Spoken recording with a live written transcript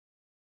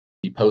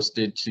be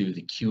posted to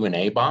the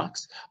Q&A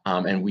box,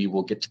 and we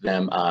will get to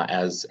them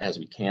as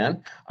we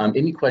can.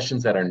 Any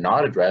questions that are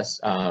not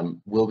addressed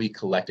will be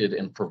collected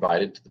and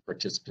provided to the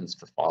participants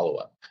for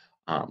follow-up.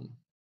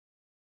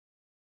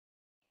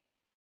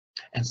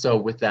 And so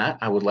with that,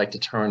 I would like to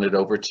turn it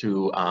over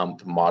to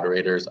the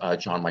moderators,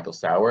 John Michael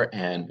Sauer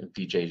and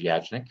Vijay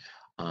Yajnik.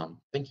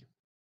 Thank you.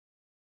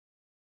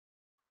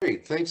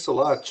 Great, thanks a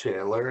lot,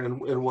 Chandler,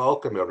 and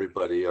welcome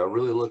everybody.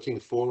 Really looking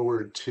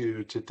forward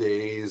to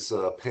today's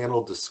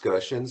panel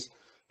discussions.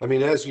 I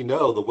mean, as you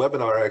know, the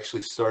webinar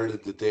actually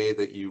started the day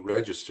that you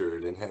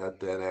registered and had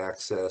then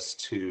access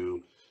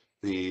to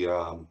the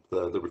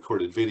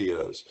recorded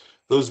videos.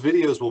 Those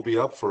videos will be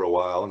up for a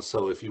while, and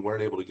so if you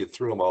weren't able to get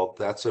through them all,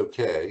 that's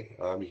okay.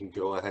 You can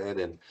go ahead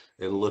and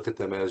look at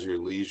them as your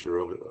leisure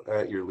over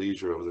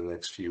the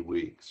next few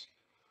weeks.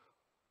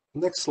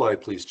 Next slide,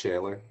 please,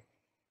 Chandler.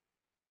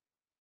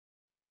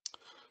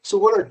 So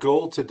what our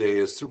goal today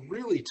is to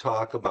really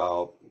talk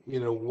about,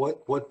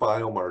 what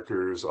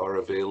biomarkers are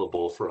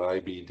available for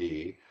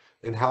IBD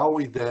and how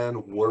we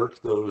then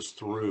work those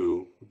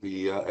through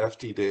the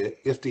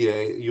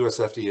FDA, US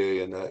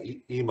FDA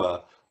and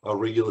EMA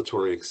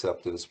regulatory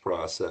acceptance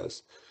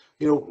process.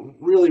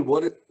 Really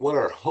what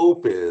our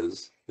hope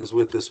is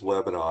with this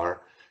webinar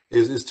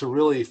is to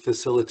really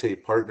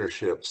facilitate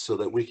partnerships so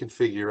that we can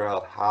figure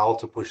out how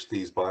to push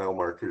these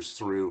biomarkers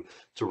through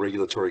to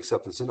regulatory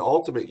acceptance and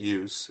ultimate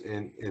use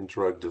in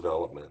drug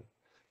development.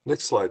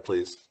 Next slide,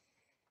 please.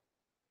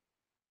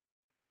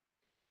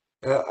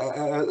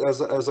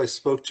 As I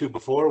spoke to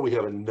before, we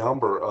have a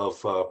number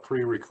of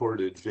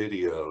pre-recorded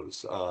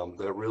videos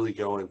that really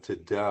go into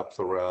depth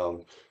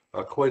around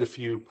quite a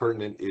few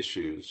pertinent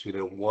issues.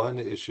 One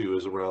issue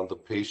is around the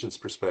patient's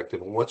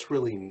perspective and what's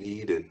really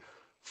needed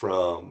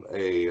from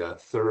a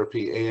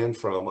therapy and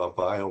from a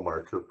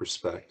biomarker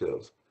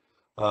perspective.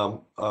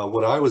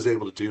 What I was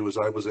able to do is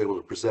I was able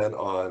to present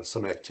on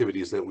some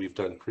activities that we've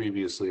done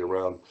previously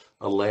around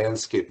a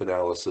landscape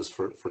analysis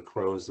for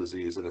Crohn's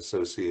disease and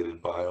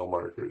associated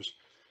biomarkers.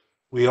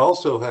 We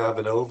also have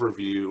an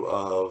overview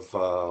of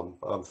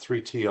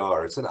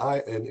 3TR. It's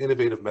an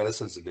Innovative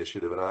Medicines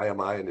Initiative, an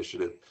IMI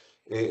initiative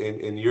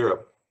in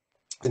Europe.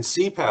 And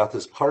c-path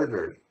has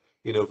partnered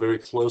very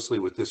closely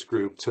with this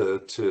group to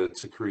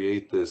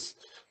create this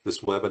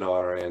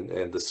webinar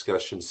and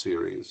discussion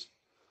series.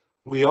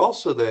 We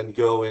also then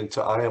go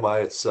into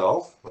IMI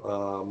itself,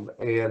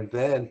 and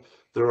then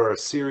there are a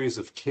series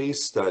of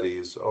case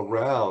studies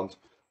around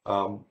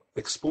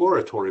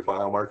exploratory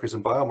biomarkers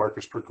and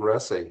biomarkers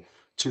progressing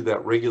to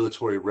that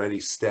regulatory ready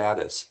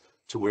status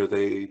to where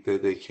they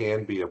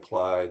can be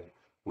applied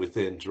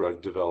within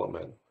drug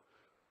development.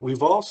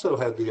 We've also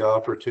had the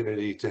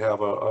opportunity to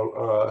have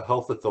a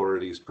health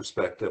authorities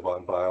perspective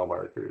on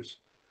biomarkers.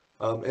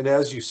 And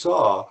as you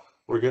saw,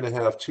 we're going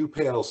to have two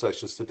panel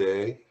sessions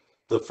today.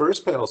 The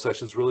first panel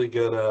session is really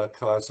going to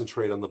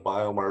concentrate on the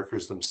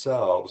biomarkers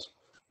themselves,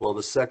 while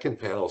the second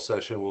panel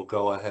session will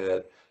go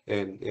ahead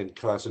and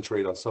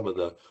concentrate on some of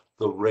the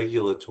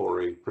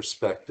regulatory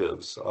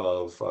perspectives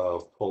of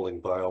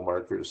pulling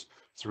biomarkers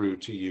through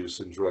to use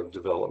in drug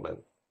development.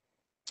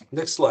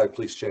 Next slide,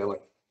 please, Chandler.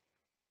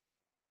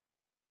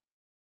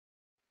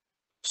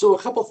 So a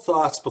couple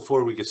thoughts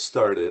before we get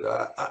started.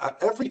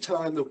 Every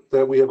time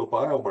that we have a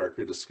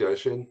biomarker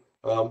discussion,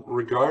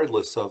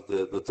 regardless of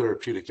the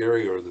therapeutic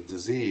area or the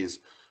disease,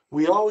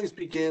 we always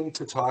begin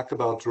to talk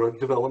about drug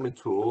development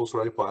tools,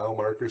 right?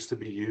 Biomarkers to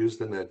be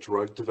used in that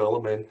drug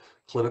development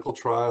clinical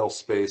trial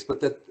space, but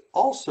that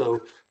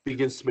also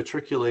begins to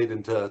matriculate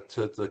into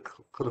the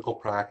clinical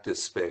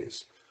practice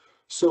space.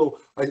 So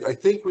I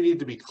think we need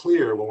to be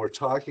clear when we're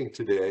talking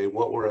today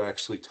what we're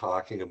actually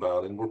talking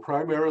about, and we're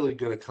primarily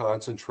going to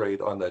concentrate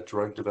on that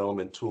drug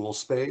development tool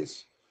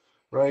space,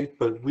 right?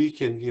 But we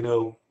can,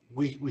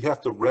 we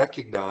have to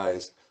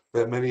recognize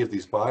that many of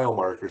these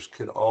biomarkers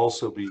can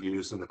also be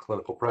used in the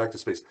clinical practice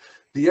space.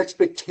 The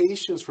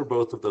expectations for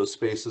both of those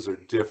spaces are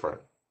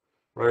different,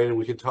 right? And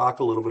we can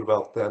talk a little bit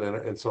about that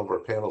in some of our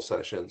panel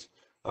sessions,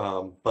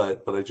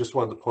 but I just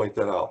wanted to point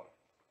that out.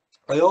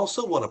 I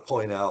also want to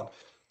point out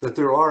that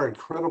there are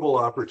incredible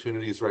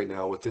opportunities right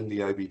now within the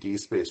IBD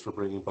space for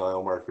bringing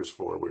biomarkers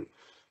forward.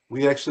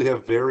 We actually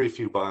have very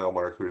few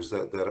biomarkers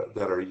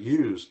that are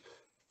used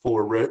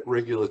for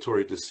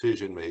regulatory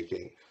decision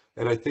making.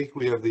 And I think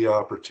we have the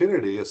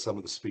opportunity, as some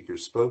of the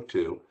speakers spoke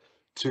to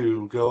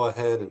go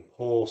ahead and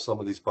pull some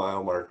of these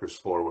biomarkers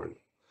forward.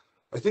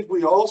 I think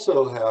we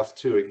also have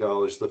to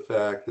acknowledge the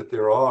fact that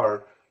there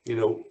are,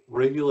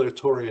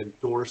 regulatory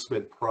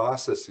endorsement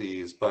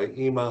processes by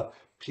EMA,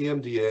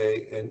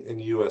 PMDA,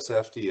 and US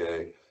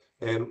FDA,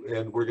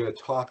 and we're going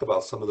to talk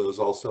about some of those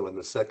also in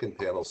the second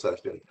panel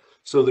session.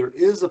 So there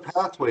is a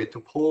pathway to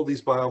pull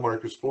these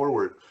biomarkers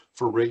forward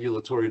for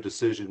regulatory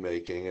decision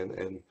making,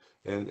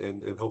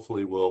 and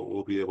hopefully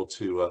we'll be able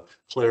to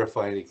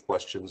clarify any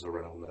questions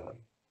around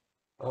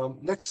that.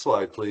 Next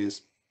slide,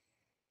 please.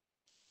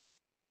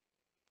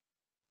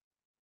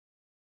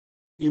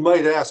 You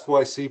might ask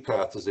why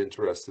c-path is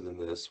interested in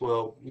this.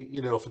 Well,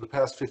 for the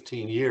past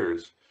 15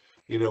 years,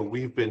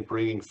 we've been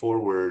bringing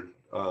forward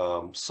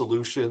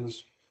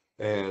solutions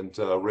and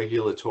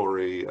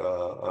regulatory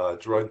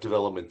drug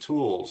development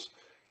tools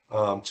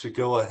to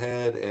go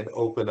ahead and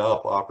open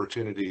up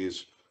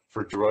opportunities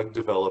for drug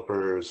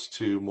developers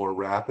to more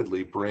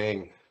rapidly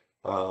bring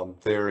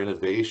their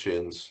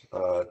innovations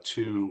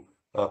to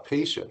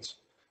patients.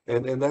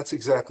 And that's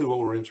exactly what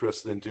we're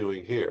interested in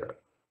doing here,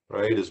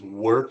 right? Is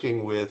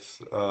working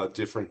with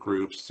different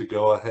groups to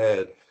go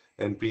ahead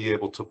and be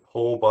able to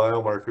pull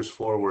biomarkers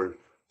forward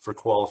for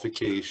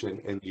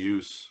qualification and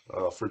use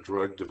for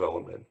drug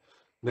development.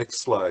 Next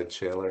slide,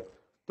 Chandler.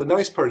 The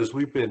nice part is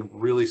we've been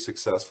really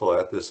successful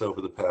at this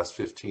over the past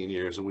 15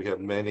 years, and we have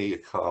many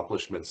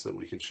accomplishments that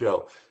we can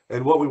show.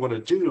 And what we want to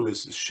do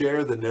is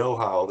share the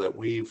know-how that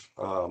we've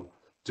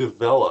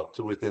developed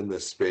within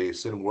this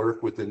space and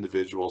work with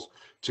individuals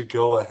to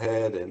go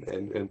ahead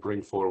and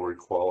bring forward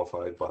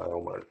qualified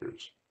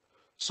biomarkers.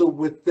 So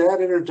with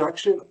that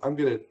introduction, I'm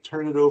going to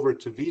turn it over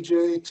to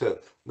Vijay to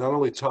not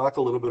only talk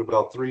a little bit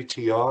about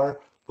 3TR,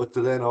 but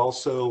to then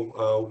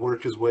also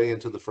work his way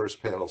into the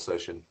first panel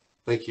session.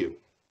 Thank you.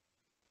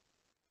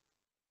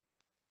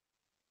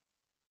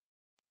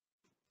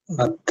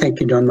 Thank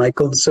you, John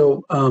Michael.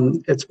 So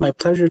it's my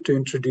pleasure to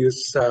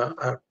introduce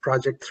our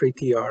project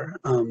 3TR.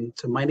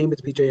 So my name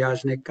is Vijay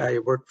Yajnik. I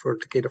work for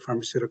Takeda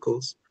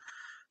Pharmaceuticals.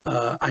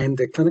 I am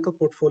the clinical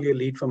portfolio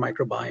lead for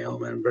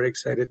microbiome, and I'm very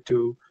excited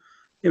to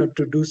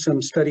do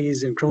some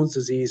studies in Crohn's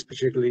disease,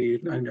 particularly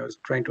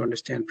trying to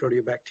understand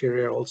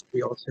proteobacteria. Also,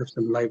 we also have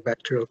some live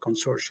bacterial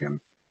consortium.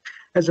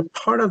 As a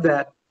part of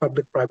that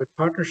public-private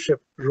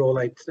partnership role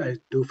I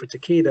do for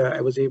Takeda,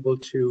 I was able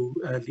to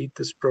lead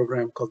this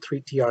program called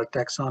 3TR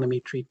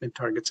Taxonomy, Treatment,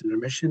 Targets, and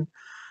Remission.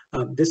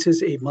 This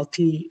is a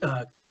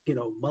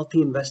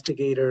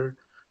multi-investigator,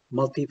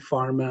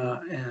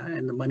 multi-pharma,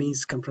 and the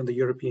monies come from the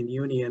European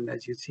Union.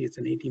 As you see, it's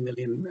an 80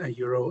 million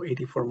euro,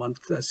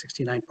 84-month,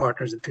 69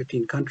 partners in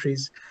 15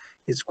 countries.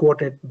 It's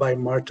quoted by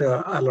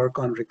Marta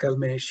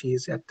Alarcon-Riquelme.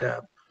 She's at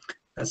the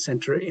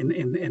center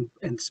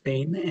in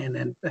Spain,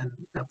 and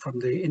from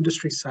the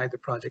industry side, the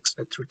project's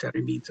led through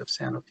Terry Meads of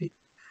Sanofi.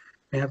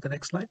 May I have the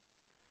next slide?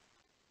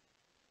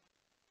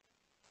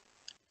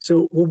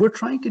 So what we're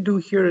trying to do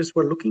here is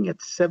we're looking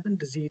at 7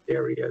 disease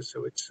areas.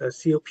 So it's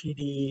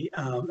COPD,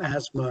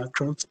 asthma,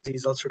 Crohn's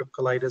disease, ulcerative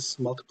colitis,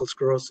 multiple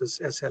sclerosis,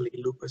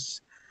 SLE,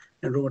 lupus,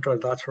 and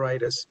rheumatoid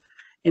arthritis,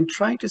 and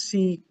trying to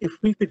see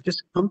if we could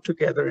just come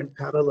together in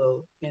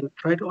parallel and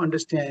try to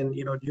understand,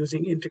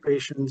 using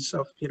integrations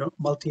of,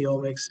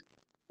 multi-omics,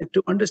 and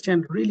to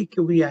understand really,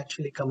 can we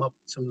actually come up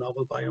with some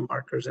novel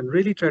biomarkers and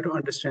really try to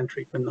understand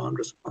treatment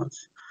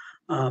non-response.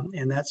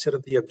 And that's sort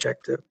of the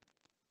objective.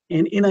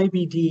 And in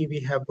IBD, we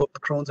have both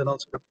Crohn's and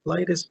ulcerative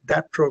colitis.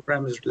 That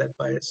program is led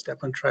by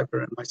Stefan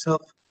Schreiber and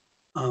myself.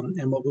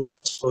 And we're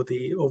also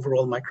the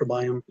overall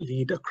microbiome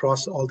lead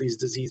across all these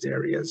disease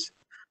areas.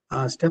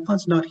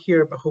 Stefan's not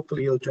here, but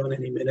hopefully he'll join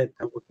any minute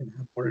and we can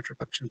have more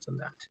introductions on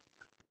that.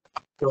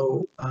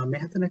 So may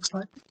I have the next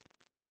slide?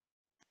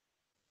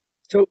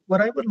 So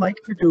what I would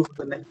like to do for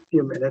the next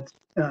few minutes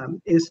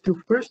is to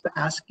first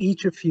ask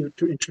each of you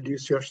to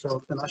introduce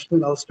yourself. And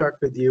Ashwin, I'll start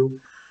with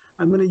you.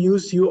 I'm going to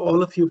use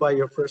all of you by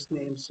your first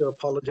name, so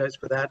apologize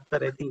for that.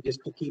 But I think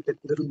just to keep it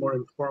a little more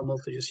informal,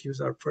 to just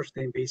use our first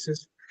name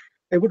basis.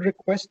 I would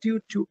request you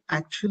to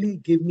actually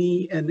give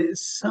me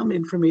some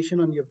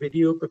information on your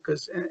video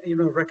because,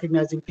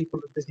 recognizing people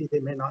are busy, they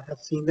may not have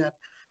seen that.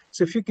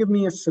 So if you give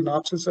me a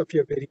synopsis of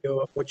your video,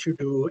 of what you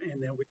do,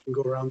 and then we can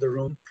go around the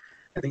room.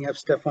 I think I have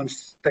Stefan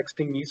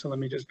texting me, so let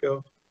me just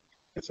go.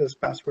 It says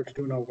passwords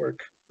do not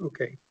work.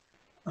 Okay.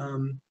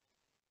 Ashwin,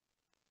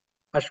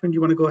 do you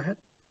want to go ahead?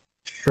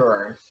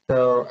 Sure.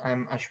 So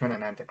I'm Ashwin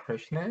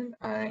Anantakrishnan.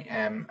 I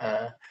am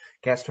a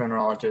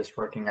gastroenterologist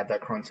working at the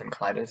Crohn's and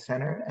Colitis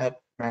Center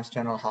at Mass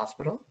General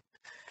Hospital.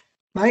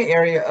 My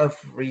area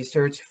of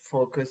research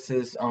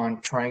focuses on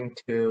trying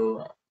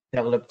to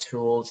develop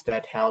tools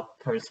that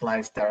help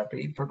personalize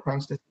therapy for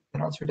Crohn's disease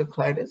and ulcerative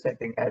colitis. I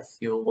think, as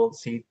you will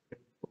see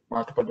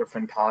multiple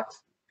different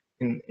talks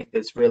in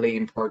this really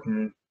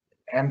important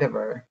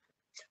endeavor,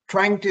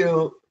 trying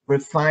to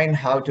refine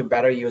how to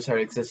better use our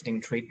existing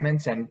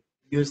treatments and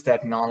use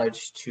that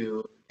knowledge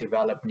to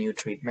develop new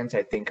treatments,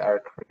 I think, are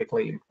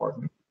critically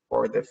important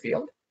for the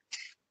field.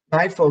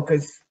 My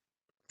focus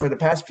for the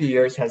past few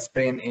years has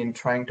been in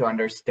trying to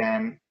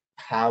understand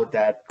how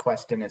that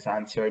question is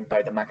answered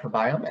by the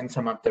microbiome and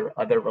some of the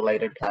other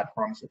related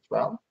platforms as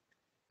well.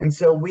 And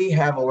so we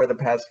have, over the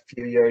past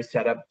few years,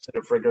 set up sort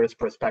of rigorous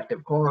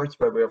prospective cohorts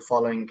where we're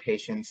following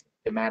patients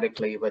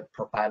thematically with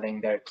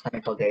profiling their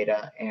clinical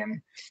data and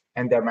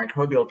their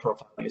microbial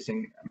profile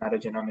using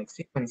metagenomic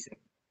sequencing.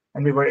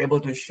 And we were able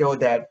to show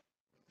that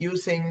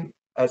using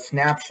a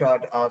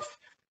snapshot of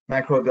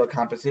microbial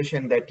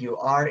composition, that you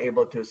are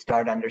able to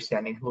start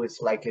understanding who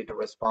is likely to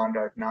respond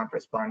or not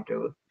respond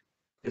to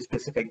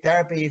specific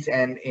therapies.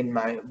 And in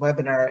my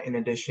webinar, in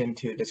addition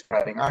to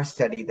describing our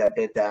study that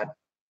did that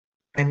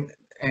and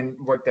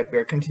work that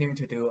we're continuing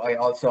to do, I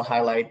also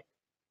highlight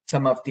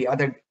some of the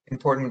other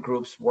important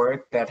groups'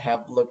 work that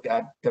have looked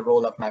at the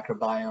role of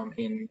microbiome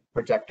in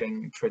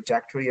projecting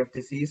trajectory of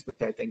disease,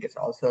 which I think is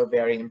also a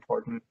very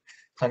important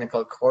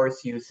clinical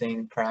course,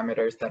 using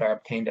parameters that are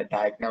obtained at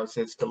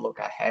diagnosis to look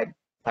ahead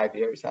 5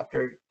 years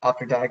after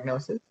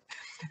diagnosis.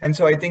 And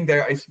so I think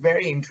there is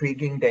very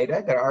intriguing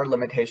data. There are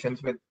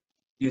limitations with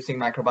using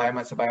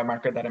microbiome as a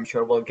biomarker that I'm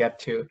sure we'll get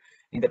to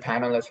in the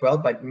panel as well.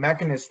 But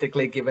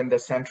mechanistically, given the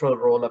central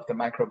role of the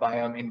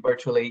microbiome in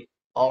virtually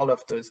all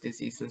of those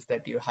diseases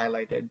that you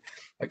highlighted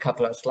a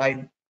couple of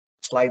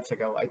slides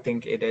ago, I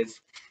think it is,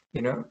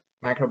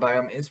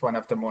 microbiome is one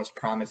of the most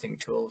promising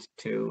tools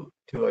to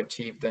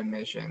achieve the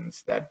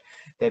missions that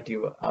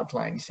you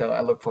outlined. So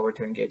I look forward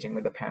to engaging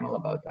with the panel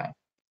about that.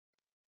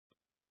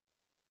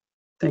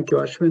 Thank you,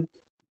 Ashwin.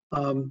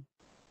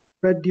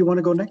 Fred, do you want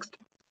to go next?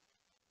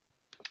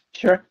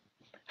 Sure.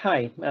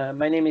 Hi,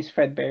 my name is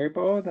Fred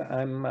Berrybold.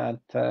 I'm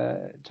at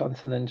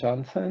Johnson &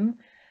 Johnson.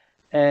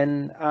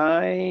 And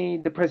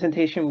the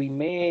presentation we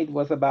made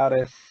was about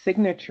a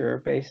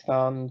signature based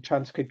on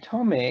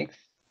transcriptomics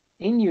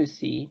in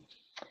UC,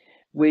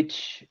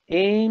 which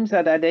aims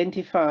at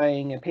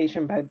identifying a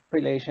patient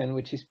population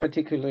which is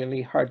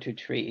particularly hard to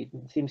treat.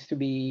 It seems to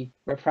be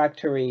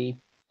refractory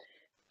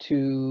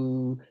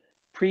to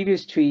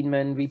previous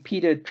treatment,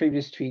 repeated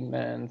previous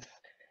treatments,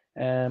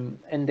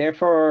 and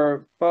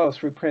therefore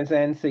both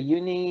represents a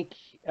unique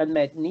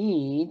unmet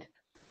need,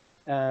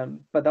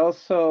 but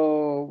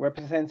also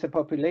represents a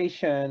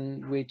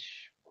population which,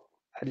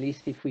 at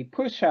least if we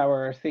push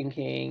our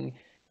thinking,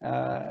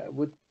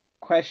 would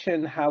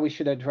question how we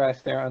should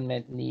address their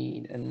unmet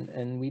need.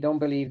 And we don't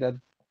believe that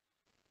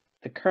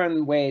the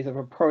current ways of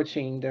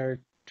approaching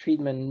their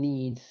treatment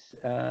needs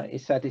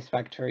is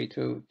satisfactory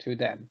to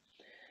them.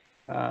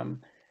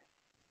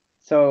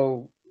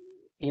 So,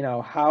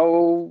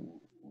 how,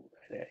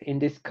 in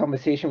this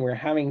conversation we're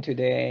having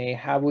today,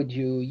 how would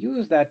you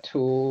use that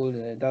tool?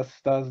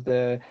 Does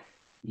the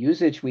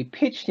usage we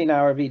pitched in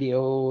our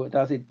video,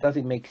 does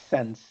it make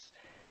sense?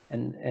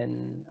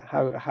 And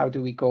how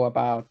do we go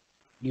about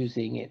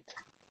using it?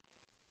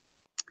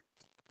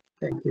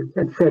 Thank you.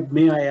 And Fred,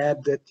 may I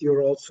add that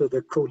you're also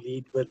the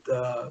co-lead with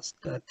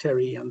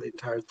Terry on the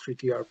entire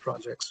 3TR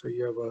project, so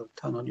you have a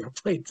ton on your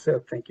plate, so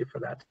thank you for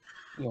that.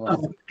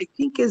 I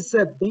think, is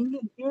Bing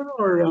in here,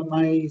 or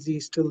is he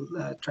still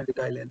trying to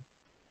dial in?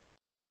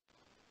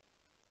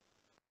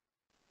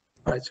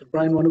 All right, so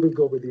Brian, why don't we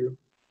go with you?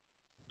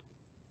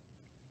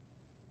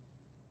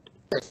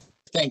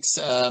 Thanks.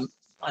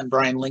 I'm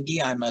Brian Linge.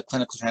 I'm a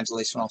clinical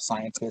translational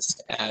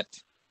scientist at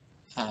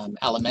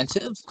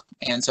Alimentiv.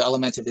 And so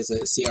Alimentiv is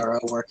a CRO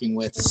working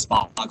with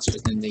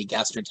sponsors in the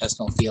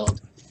gastrointestinal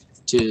field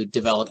to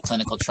develop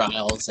clinical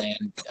trials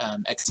and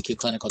execute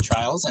clinical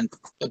trials. And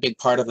a big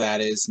part of that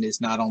is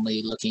not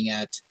only looking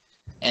at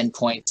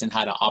endpoints and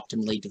how to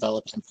optimally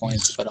develop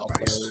endpoints, but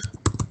also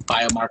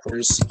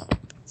biomarkers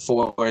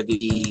for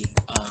the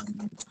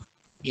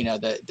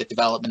the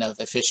development of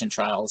efficient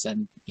trials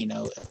and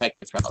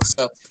effective trials.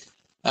 So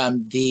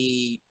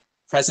the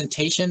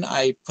presentation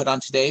I put on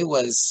today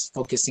was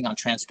focusing on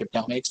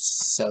transcriptomics.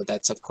 So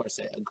that's of course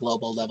a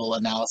global level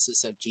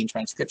analysis of gene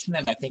transcription.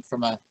 And I think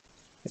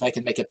if I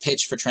can make a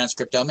pitch for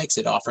transcriptomics,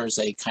 it offers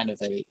a kind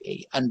of a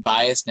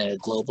unbiased and a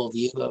global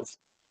view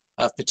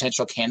of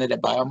potential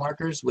candidate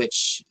biomarkers,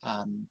 which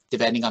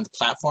depending on the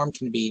platform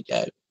can be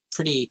a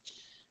pretty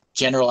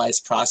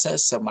generalized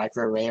process, so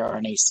microarray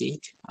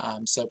RNA-seq,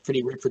 so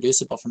pretty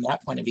reproducible from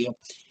that point of view.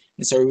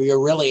 And so we were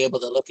really able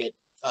to look at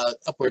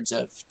upwards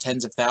of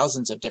tens of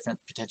thousands of different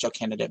potential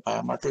candidate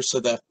biomarkers. So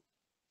the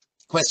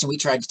question we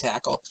tried to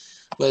tackle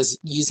was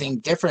using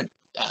different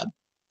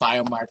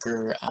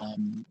biomarker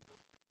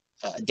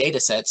data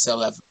sets.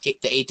 So of the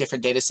 8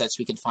 different data sets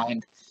we can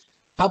find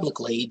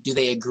publicly, do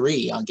they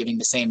agree on giving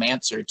the same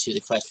answer to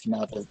the question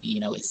of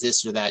is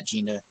this or that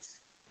gene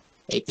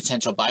a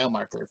potential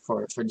biomarker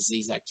for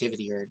disease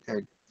activity or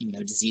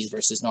disease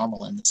versus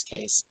normal in this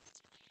case.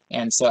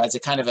 And so as a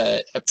kind of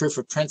a proof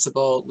of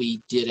principle,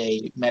 we did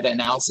a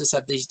meta-analysis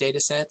of these data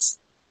sets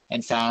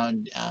and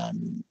found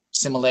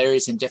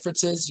similarities and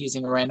differences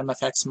using a random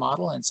effects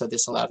model. And so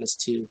this allowed us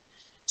to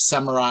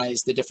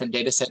summarize the different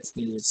data sets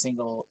into a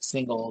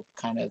single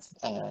kind of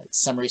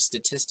summary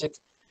statistic,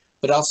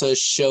 but also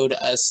showed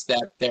us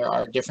that there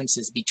are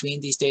differences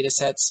between these data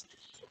sets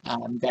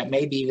that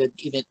may be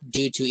even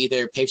due to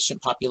either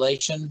patient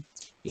population,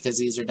 because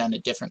these are done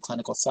at different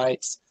clinical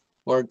sites,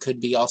 or it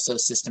could be also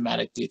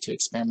systematic due to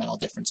experimental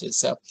differences.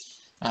 So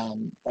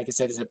like I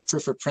said, as a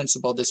proof of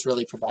principle, this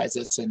really provides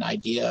us an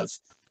idea of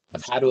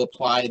how to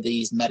apply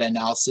these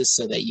meta-analysis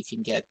so that you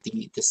can get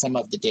the sum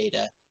of the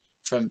data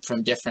from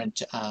different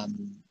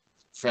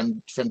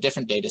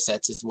data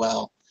sets as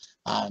well,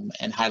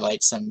 and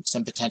highlight some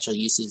potential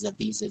uses of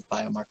these as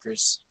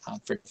biomarkers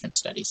for different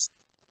studies.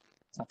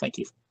 So thank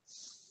you.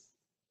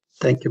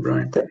 Thank you,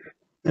 Brian.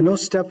 I know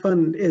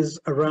Stefan is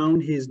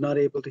around. He's not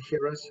able to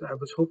hear us. I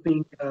was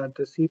hoping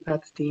the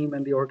c-path team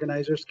and the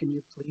organizers, can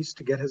you please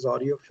to get his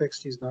audio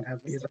fixed? He's not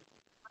having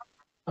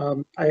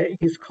it.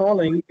 He's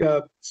calling.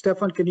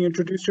 Stefan, can you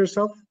introduce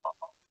yourself?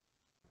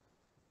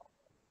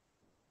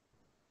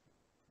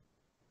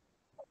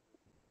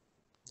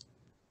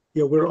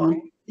 Yeah, we're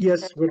on.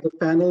 Yes, where the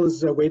panel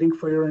is waiting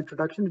for your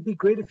introduction. It'd be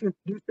great if you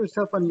introduce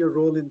yourself on your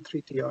role in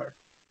 3TR.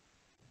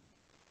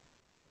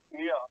 Yeah,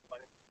 my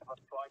name is Stefan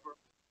Schreiber.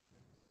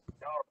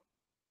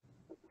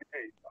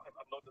 Okay, I'm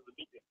not in the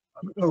meeting.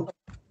 Oh,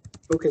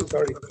 okay,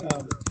 sorry.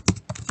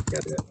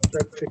 Yeah,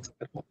 try to fix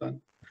that. Hold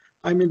on.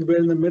 We're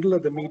in the middle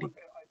of the meeting.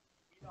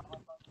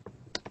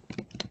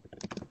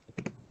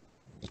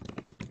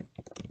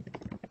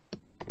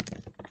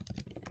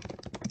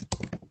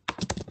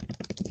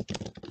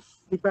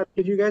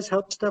 Could you guys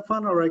help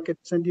Stefan, or I could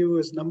send you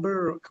his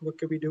number, or what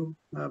can we do,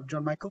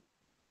 John Michael?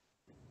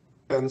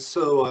 And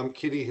so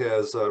Kitty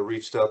has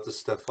reached out to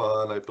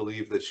Stefan. I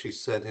believe that she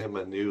sent him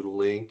a new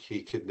link.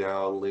 He could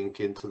now link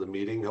into the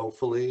meeting,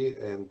 hopefully,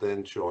 and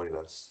then join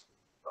us.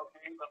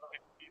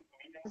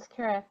 That's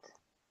correct.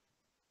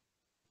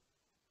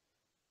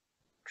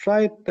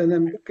 Try it, and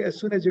then as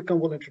soon as you come,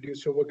 we'll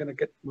introduce you. We're going to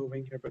get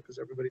moving here because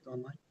everybody's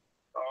online.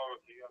 Oh,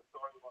 okay, I'm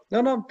sorry about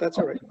No, that's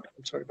all right.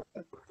 I'm sorry about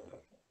that.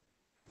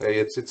 Hey,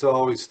 it's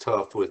always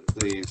tough with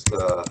these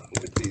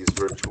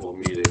virtual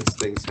meetings.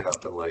 Things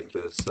happen like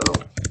this, so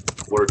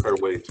work our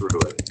way through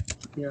it.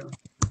 Yeah.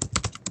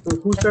 So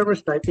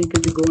whoever's typing,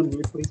 can you go on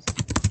mute, please?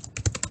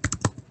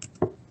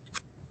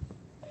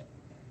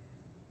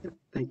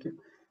 Thank you.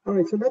 All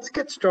right, so let's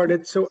get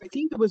started. So I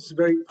think it was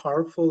very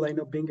powerful. I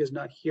know Bing is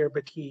not here,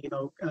 but he,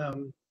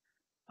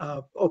 Parimir,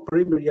 I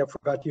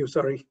forgot you.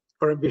 Sorry,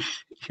 Parimir,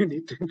 you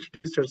need to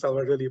introduce yourself.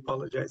 I really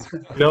apologize.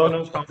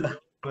 No problem.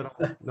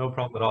 No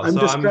problem at all. I'm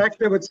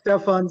distracted with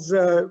Stefan's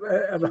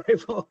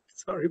arrival.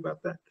 Sorry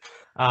about that.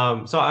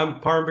 So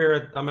I'm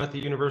Parimir. I'm at the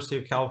University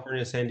of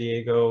California, San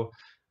Diego.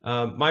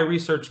 My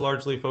research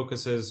largely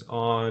focuses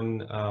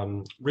on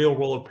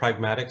real-world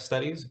pragmatic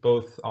studies,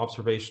 both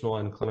observational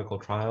and clinical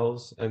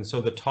trials. And so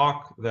the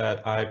talk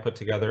that I put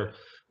together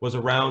was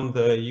around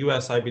the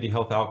US IBD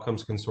Health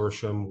Outcomes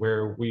Consortium,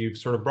 where we've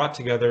sort of brought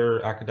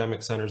together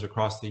academic centers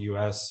across the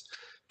US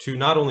to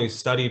not only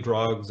study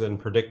drugs and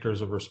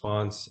predictors of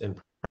response in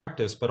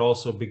practice, but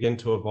also begin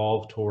to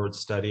evolve towards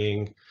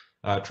studying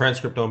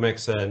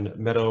transcriptomics and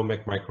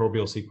metaomic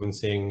microbial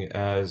sequencing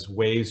as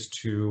ways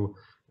to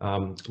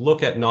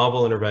look at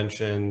novel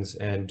interventions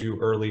and do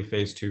early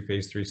phase 2,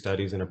 phase 3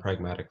 studies in a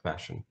pragmatic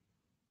fashion.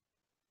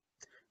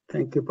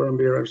 Thank you,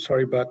 Paramveer. I'm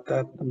sorry about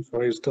that. I'm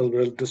sorry, I'm still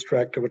real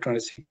distracted. We're trying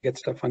to get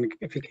stuff on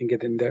if you can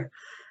get in there.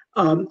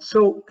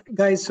 So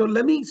guys, so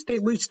let me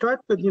we start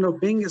with,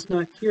 Bing is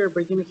not here,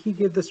 but he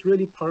gave this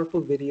really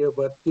powerful video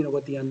about,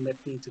 what the unmet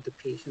needs of the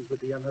patients with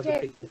the unmet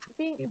patients.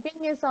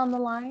 Bing is on the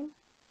line.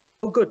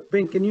 Oh, good.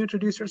 Bing, can you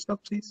introduce yourself,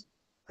 please?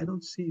 I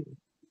don't see you.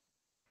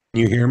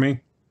 Can you hear me?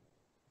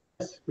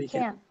 Yes, we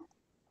can.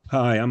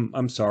 Hi,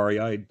 I'm sorry.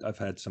 I've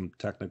had some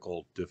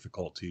technical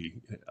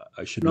difficulty.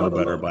 I should know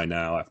better by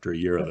now after a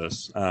year of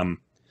this. My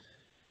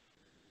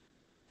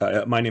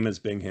name is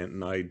Bing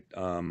Hinton.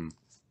 I'm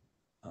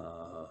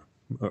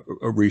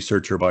a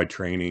researcher by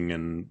training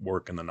and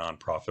work in the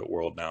nonprofit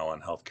world now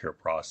on healthcare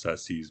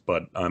processes,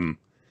 but I'm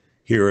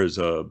here as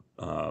a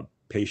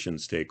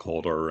patient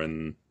stakeholder,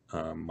 and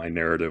my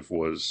narrative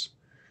was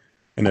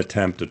an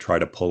attempt to try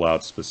to pull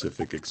out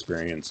specific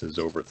experiences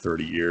over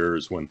 30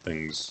 years when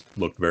things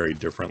looked very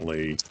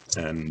differently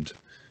and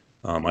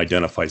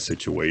identify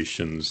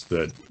situations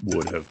that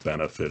would have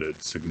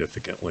benefited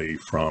significantly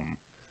from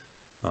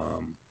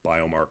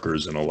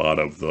biomarkers and a lot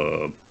of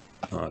the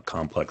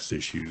complex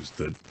issues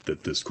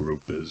that this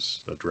group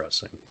is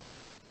addressing.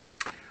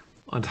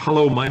 And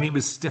hello, my name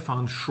is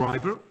Stefan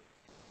Schreiber.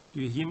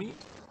 Do you hear me?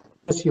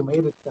 Yes, you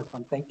made it,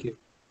 Stefan. Thank you.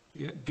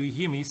 Yeah, do you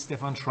hear me,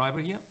 Stefan Schreiber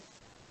here?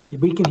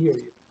 We can hear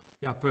you.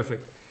 Yeah,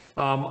 perfect.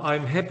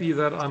 I'm happy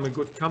that I'm a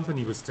good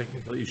company with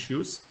technical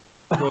issues,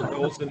 because I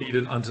also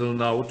needed until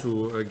now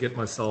to get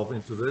myself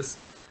into this.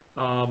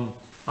 I'm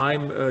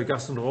a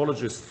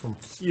gastroenterologist from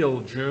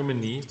Kiel,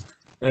 Germany,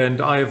 and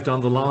I have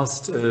done the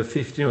last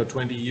 15 or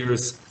 20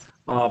 years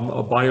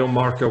a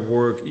biomarker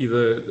work,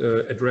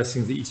 either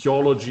addressing the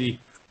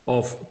etiology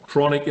of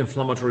chronic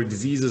inflammatory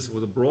diseases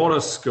with a broader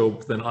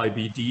scope than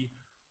IBD,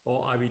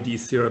 or IBD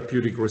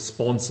therapeutic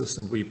responses,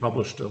 and we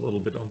published a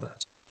little bit on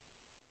that.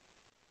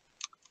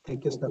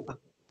 Thank you, Stefan.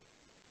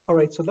 All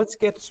right, so let's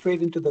get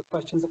straight into the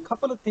questions. A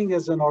couple of things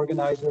as an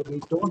organizer we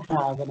don't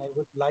have, and I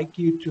would like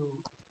you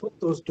to put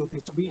those two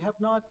things. We have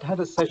not had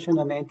a session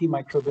on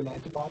antimicrobial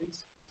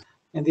antibodies,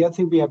 and the other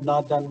thing we have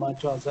not done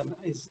much on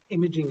is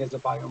imaging as a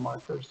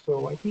biomarker.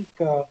 So I think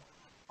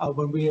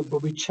when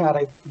we chat,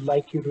 I'd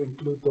like you to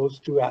include those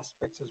two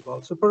aspects as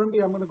well. So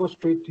Paramveer, I'm going to go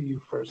straight to you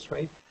first,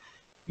 right?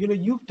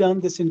 You've done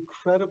this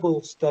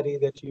incredible study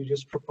that you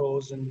just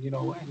proposed, and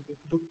and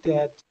we've looked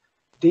at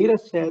data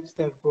sets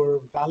that were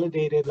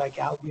validated like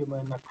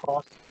albumin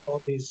across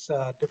all these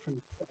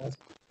different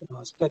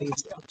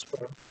studies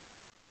elsewhere.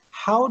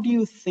 How do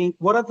you think,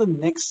 what are the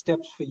next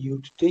steps for you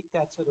to take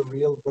that sort of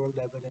real world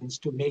evidence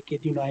to make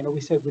it, I know we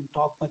said we didn't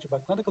talk much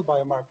about clinical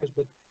biomarkers,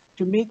 but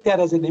to make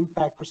that as an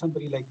impact for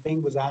somebody like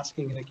Bing was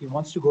asking, like he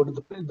wants to go to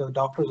the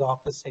doctor's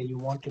office, say you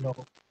want to know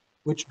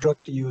which drug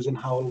to use and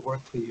how it'll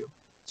work for you.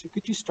 So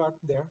could you start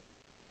there?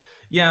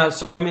 Yeah,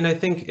 so I mean, I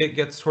think it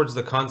gets towards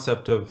the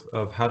concept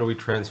of how do we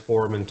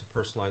transform into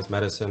personalized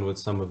medicine with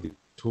some of these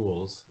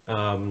tools.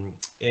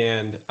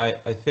 And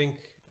I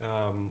think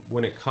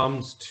when it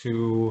comes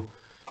to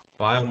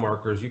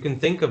biomarkers, you can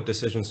think of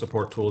decision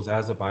support tools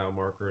as a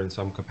biomarker in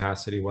some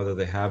capacity, whether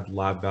they have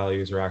lab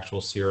values or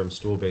actual serum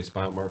stool-based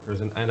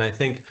biomarkers. And I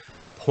think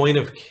point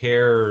of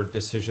care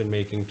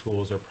decision-making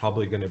tools are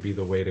probably going to be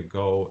the way to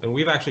go. And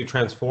we've actually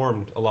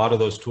transformed a lot of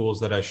those tools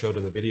that I showed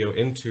in the video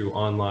into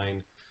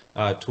online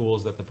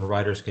tools that the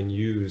providers can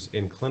use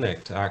in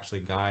clinic to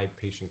actually guide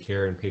patient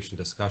care and patient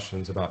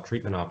discussions about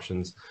treatment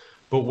options.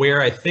 But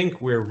where I think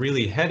we're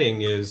really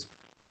heading is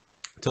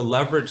to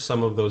leverage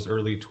some of those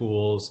early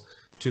tools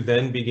to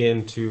then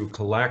begin to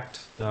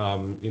collect,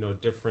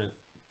 different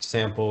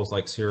samples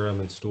like serum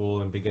and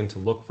stool and begin to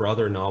look for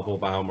other novel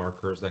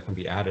biomarkers that can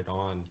be added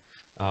on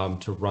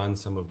to run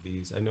some of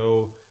these. I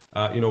know,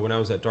 when I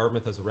was at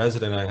Dartmouth as a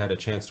resident, I had a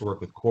chance to work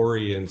with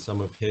Corey and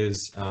some of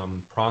his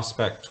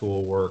prospect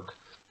tool work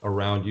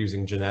around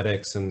using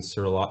genetics and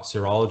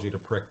serology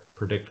to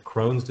predict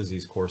Crohn's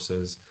disease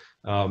courses.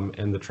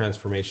 And the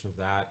transformation of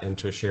that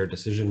into a shared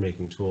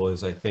decision-making tool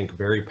is, I think,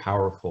 very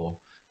powerful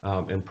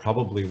and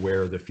probably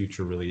where the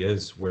future really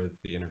is, where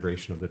the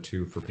integration of the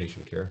two for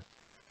patient care.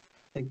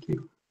 Thank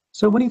you.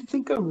 So when you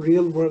think of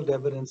real-world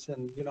evidence,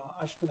 and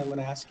Ashwin, I'm going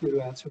to ask you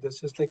to answer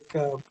this. Is like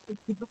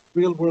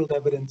real-world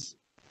evidence.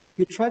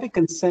 You try to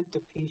consent to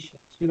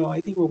patients.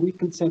 I think when we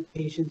consent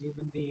patients,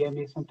 even the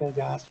EMA sometimes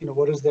ask,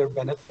 what is their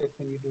benefit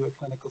when you do a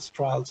clinical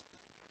trials?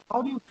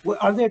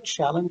 Are there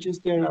challenges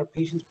there? Are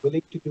patients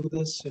willing to do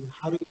this? And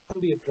how do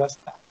we address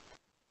that?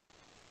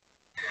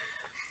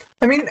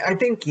 I mean, I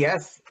think,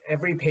 yes,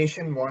 every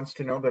patient wants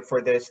to know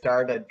before they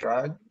start a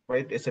drug,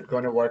 right? Is it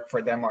going to work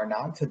for them or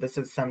not? So this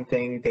is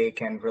something they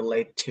can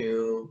relate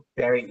to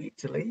very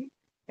easily.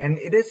 And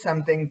it is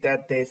something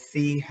that they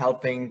see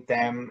helping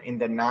them in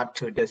the not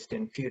too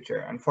distant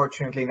future.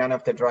 Unfortunately, none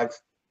of the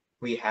drugs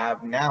we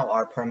have now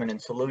are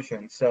permanent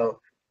solutions.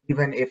 So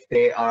even if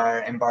they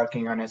are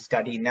embarking on a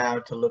study now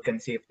to look and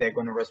see if they're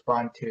going to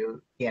respond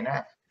to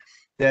ENF,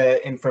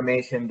 the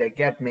information they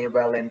get may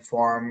well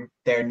inform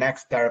their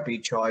next therapy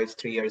choice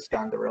 3 years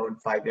down the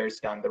road, 5 years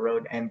down the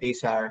road. And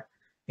these are,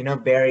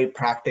 very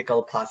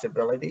practical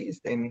possibilities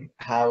in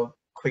how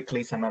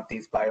quickly some of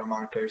these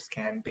biomarkers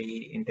can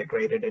be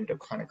integrated into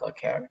clinical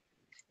care.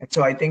 And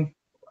so I think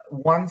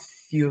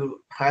once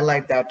you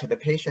highlight that to the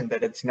patient,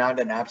 that it's not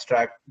an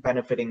abstract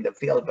benefiting the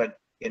field, but,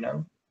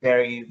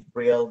 very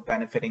real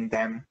benefiting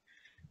them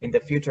in the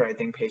future, I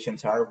think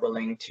patients are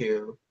willing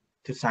to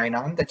sign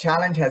on. The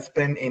challenge has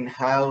been in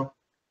how,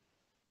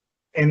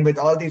 and with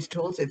all these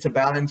tools, it's a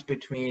balance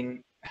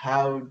between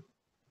how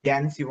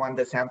dense you want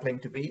the sampling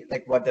to be,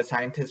 like what the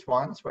scientist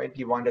wants, right?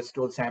 You want a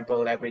stool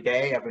sample every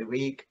day, every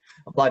week,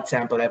 a blood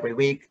sample every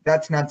week.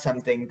 That's not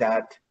something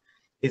that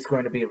is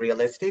going to be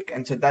realistic.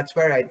 And so that's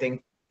where I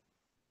think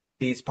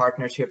these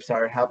partnerships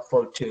are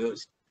helpful to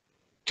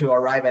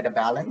arrive at a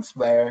balance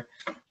where,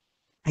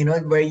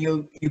 where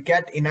you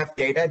get enough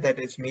data that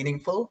is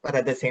meaningful, but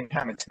at the same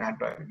time, it's not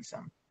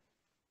burdensome.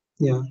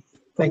 Yeah,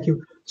 thank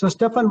you. So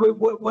Stefan,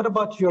 what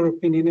about your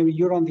opinion? I mean,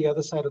 you're on the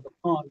other side of the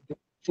pond. Do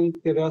you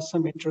think there are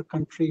some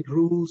inter-country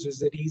rules?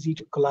 Is it easy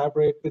to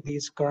collaborate with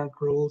these current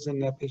rules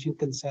and patient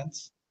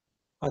consents?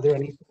 Are there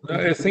any?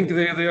 I think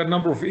there are a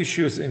number of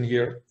issues in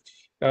here.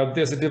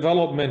 There's a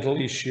developmental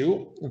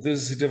issue.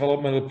 This is a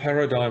developmental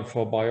paradigm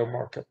for a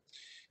biomarker.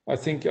 I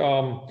think,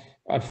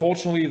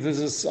 unfortunately, this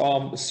is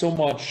so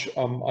much,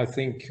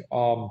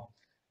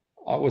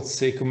 I would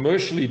say,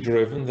 commercially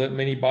driven that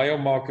many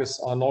biomarkers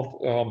are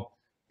not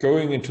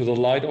going into the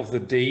light of the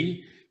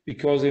day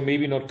because they may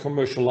be not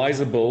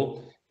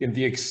commercializable in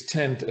the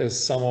extent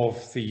as some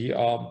of the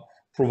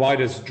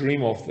providers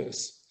dream of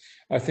this.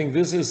 I think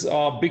this is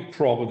a big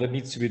problem that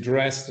needs to be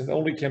addressed and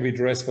only can be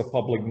addressed for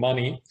public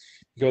money,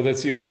 because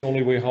that's the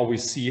only way how we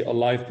see a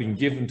life being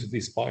given to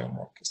these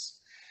biomarkers.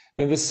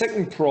 And the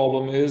second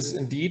problem is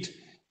indeed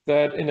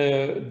that in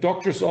a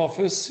doctor's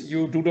office,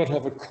 you do not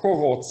have a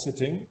cohort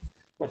sitting,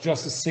 but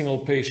just a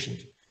single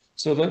patient.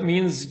 So that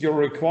means your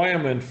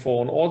requirement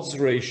for an odds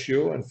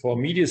ratio and for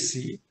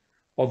immediacy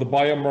of the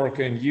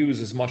biomarker in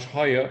use is much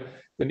higher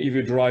than if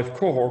you drive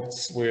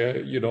cohorts where,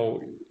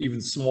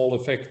 even small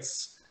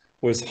effects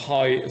with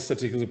high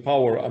statistical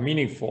power are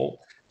meaningful.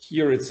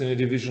 Here it's in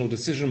individual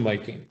decision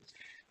making.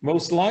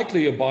 Most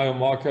likely a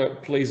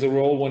biomarker plays a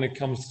role when it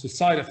comes to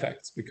side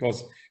effects,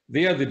 because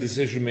there the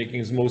decision making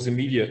is most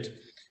immediate.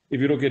 If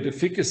you look at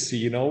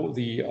efficacy,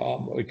 the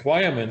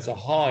requirements are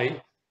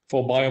high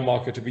for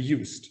biomarker to be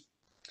used.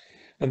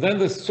 And then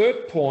the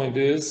third point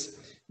is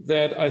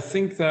that I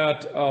think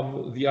that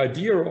the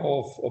idea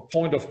of a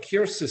point of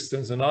care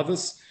systems and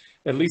others,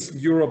 at least in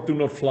Europe, do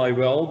not fly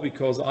well,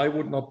 because I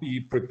would not be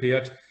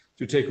prepared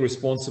to take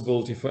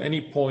responsibility for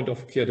any point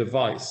of care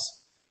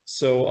device.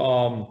 So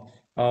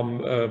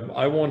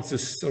I want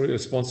this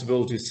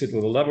responsibility to sit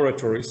with the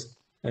laboratories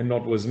and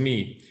not with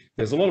me.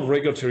 There's a lot of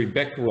regulatory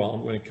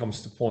background when it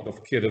comes to point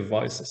of care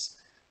devices.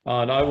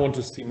 And I want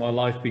to see my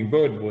life being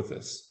burdened with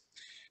this.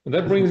 And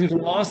that brings me to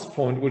the last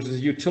point, which is the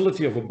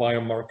utility of a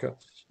biomarker.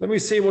 Let me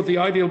say what the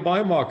ideal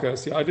biomarker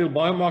is. The ideal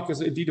biomarker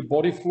is indeed a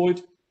body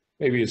fluid,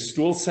 maybe a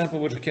stool sample,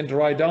 which I can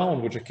dry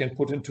down, which I can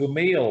put into a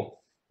mail,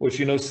 which,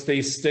 you know,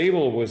 stays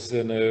stable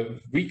within a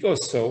week or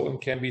so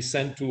and can be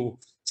sent to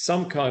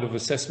some kind of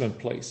assessment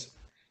place.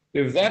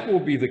 If that will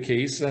be the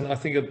case, then I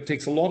think it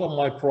takes a lot of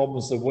my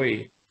problems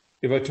away.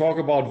 If I talk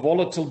about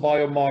volatile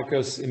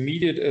biomarkers,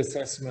 immediate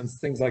assessments,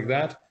 things like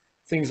that,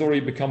 things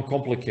already become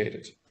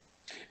complicated.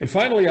 And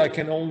finally, I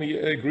can only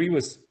agree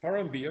with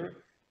Parambir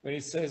when he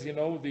says, you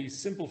know, the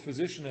simple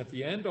physician at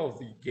the end of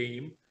the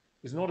game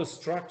is not as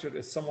structured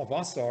as some of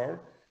us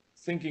are,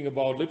 thinking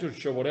about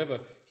literature, whatever.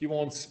 He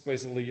wants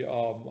basically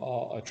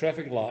a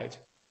traffic light,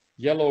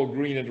 yellow,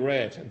 green, and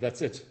red, and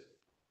that's it.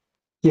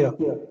 Yeah.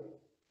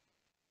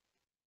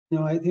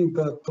 No, I think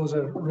those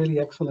are really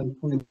excellent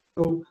points.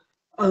 So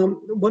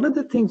one of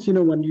the things, you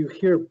know, when you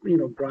hear, you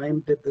know, Brian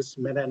did this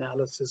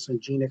meta-analysis on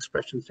gene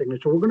expression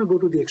signature, we're going to go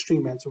to the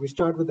extreme end. So we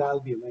start with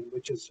albumin,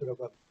 which is sort of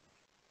a,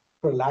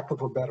 for lack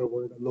of a better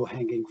word, a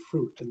low-hanging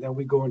fruit. And then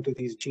we go into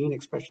these gene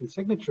expression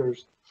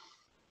signatures.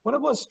 What I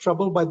was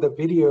troubled by the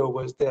video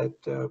was that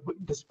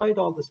despite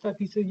all the stuff,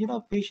 he said, you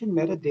know, patient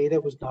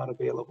metadata was not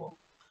available.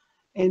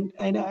 And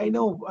I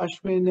know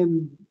Ashwin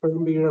and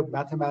Parambir are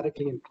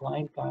mathematically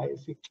inclined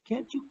guys.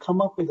 Can't you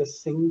come up with a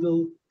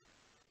single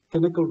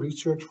clinical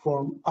research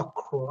form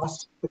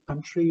across the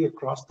country,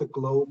 across the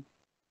globe,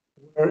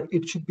 where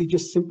it should be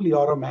just simply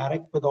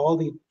automatic with all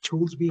the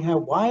tools we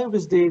have? Why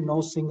was there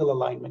no single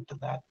alignment to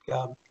that?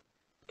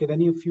 Can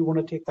any of you want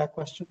to take that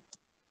question?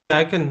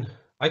 I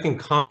can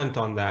comment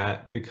on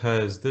that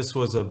because this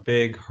was a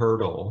big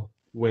hurdle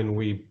when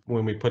we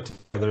put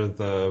together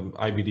the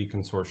IBD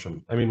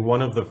consortium. I mean,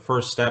 one of the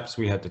first steps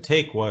we had to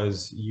take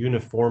was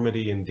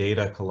uniformity in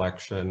data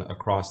collection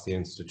across the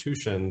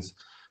institutions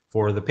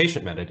for the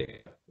patient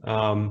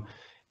metadata.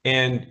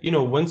 And, you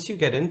know, once you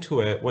get into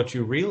it, what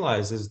you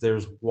realize is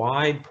there's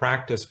wide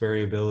practice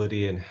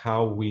variability in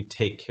how we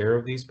take care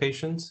of these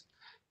patients,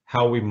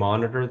 how we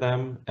monitor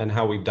them, and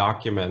how we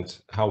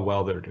document how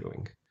well they're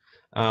doing.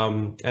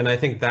 And I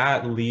think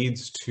that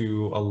leads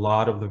to a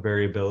lot of the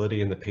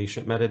variability in the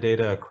patient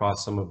metadata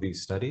across some of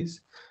these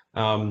studies.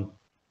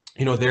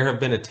 You know, there have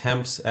been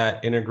attempts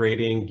at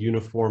integrating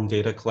uniform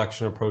data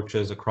collection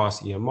approaches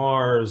across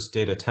EMRs,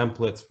 data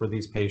templates for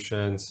these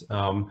patients.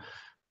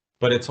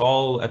 But it's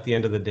all, at the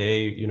end of the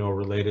day, you know,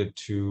 related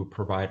to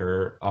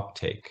provider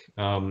uptake.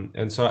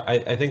 And so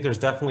I think there's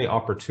definitely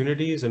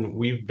opportunities, and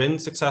we've been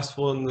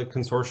successful in the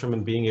consortium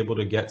in being able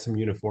to get some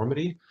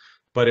uniformity,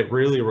 but it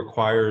really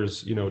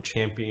requires, you know,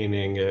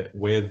 championing it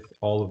with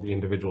all of the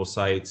individual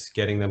sites,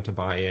 getting them to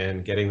buy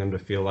in, getting them to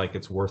feel like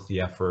it's worth the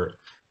effort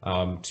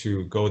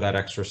to go that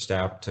extra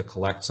step to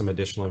collect some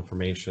additional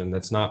information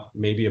that's not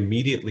maybe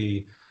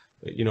immediately,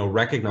 you know,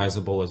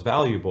 recognizable as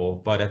valuable,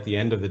 but at the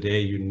end of the day,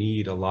 you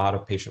need a lot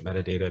of patient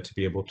metadata to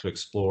be able to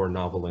explore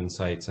novel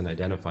insights and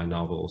identify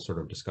novel sort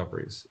of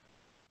discoveries.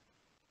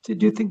 So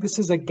do you think this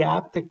is a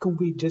gap that could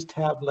we just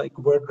have like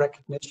word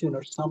recognition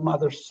or some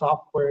other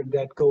software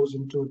that goes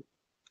into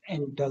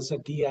and does a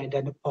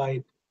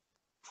de-identified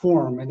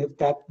form? And if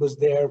that was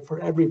there for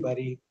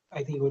everybody,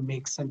 I think it would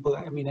make simple.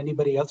 I mean,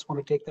 anybody else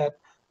want to take that?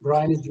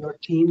 Brian, is your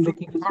team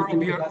looking at that?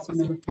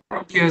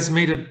 Parambir has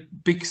made a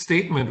big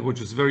statement,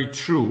 which is very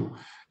true,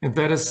 and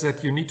that is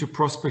that you need to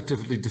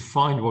prospectively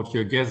define what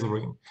you're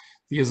gathering.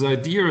 The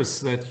idea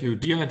is that you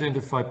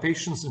de-identify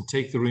patients and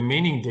take the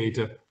remaining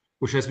data,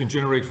 which has been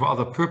generated for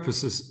other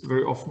purposes,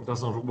 very often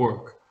does not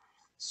work.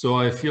 So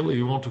I feel if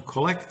you want to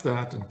collect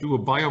that and do a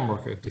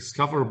biomarker,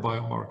 discover a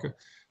biomarker,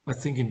 I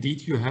think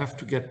indeed you have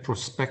to get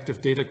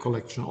prospective data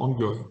collection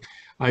ongoing.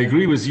 I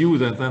agree with you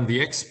that then the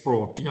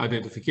export, the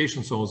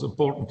identification zone is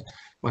important,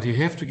 but you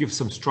have to give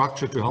some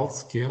structure to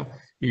healthcare.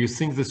 If you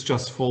think this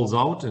just falls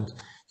out and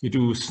you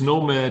do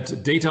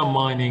SNOMED, data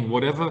mining,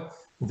 whatever,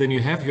 then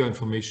you have your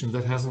information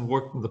that hasn't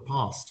worked in the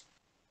past.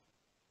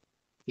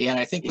 Yeah, and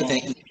I think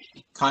within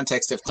the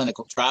context of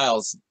clinical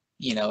trials,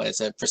 you know, as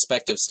a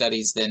prospective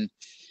studies, then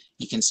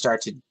you can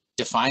start to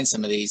define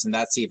some of these, and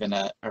that's even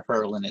a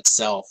hurdle in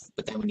itself.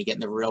 But then when you get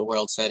in the real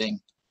world setting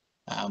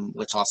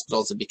with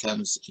hospitals, it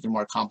becomes even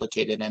more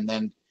complicated. And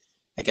then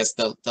I guess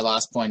the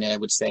last point I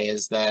would say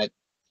is that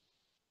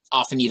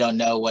often you don't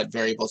know what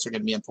variables are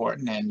going to be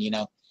important, and, you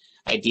know,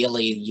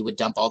 ideally you would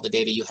dump all the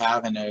data you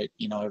have in a,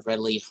 you know, a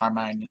readily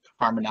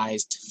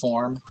harmonized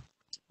form,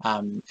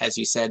 as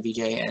you said,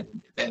 Vijay, and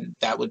then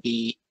that would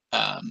be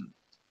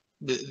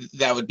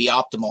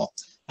optimal.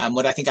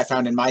 What I think I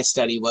found in my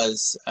study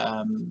was,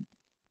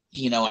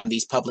 you know, on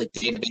these public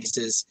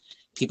databases,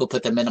 people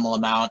put the minimal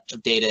amount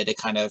of data to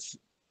kind of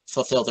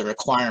fulfill the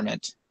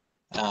requirement,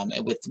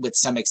 with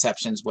some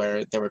exceptions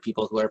where there were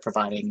people who are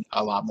providing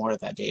a lot more of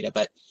that data.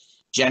 But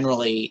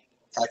generally,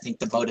 I think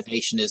the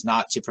motivation is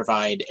not to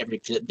provide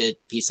every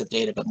piece of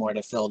data, but more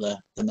to fill the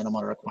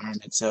minimal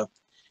requirement. So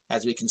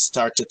as we can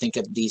start to think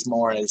of these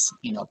more as,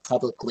 you know,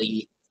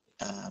 publicly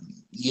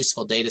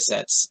useful data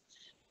sets,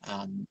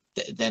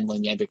 then we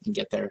maybe can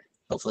get there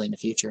hopefully in the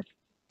future.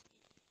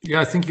 Yeah,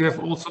 I think you have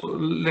also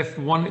left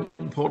one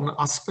important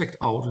aspect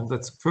out, and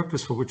that's the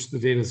purpose for which the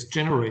data is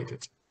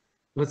generated.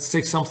 Let's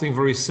take something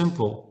very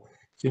simple.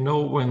 You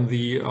know, when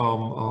the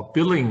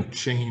billing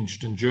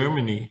changed in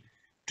Germany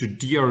to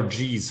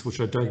DRGs, which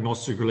are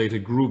diagnostic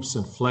related groups,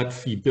 and flat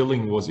fee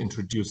billing was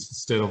introduced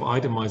instead of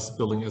itemized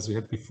billing as we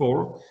had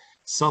before,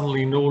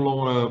 suddenly no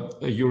longer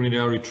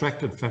urinary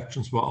tract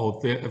infections were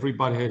out there.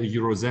 Everybody had a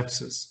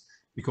urosepsis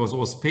because it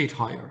was paid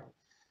higher.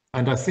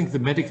 And I think the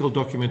medical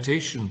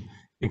documentation,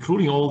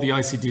 including all the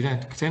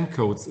ICD-10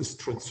 codes, is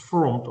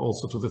transformed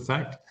also to the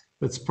fact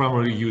that it's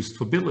primarily used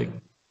for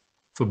billing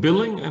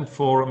and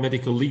for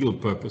medical legal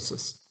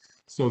purposes.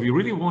 So if you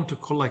really want to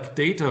collect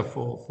data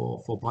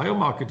for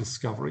biomarker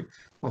discovery,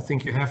 I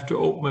think you have to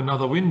open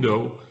another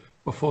window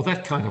for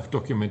that kind of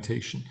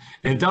documentation.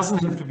 And it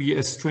doesn't have to be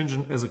as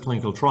stringent as a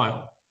clinical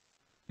trial.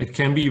 It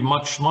can be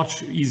much,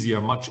 much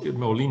easier, much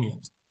more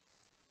lenient.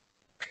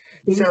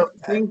 So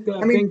I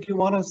think you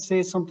want to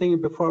say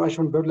something before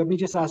Ashwin, but let me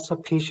just ask a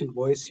patient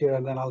voice here,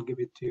 and then I'll give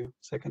it to you.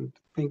 Second,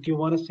 think you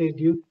want to say,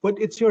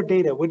 it's your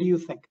data. What do you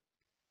think?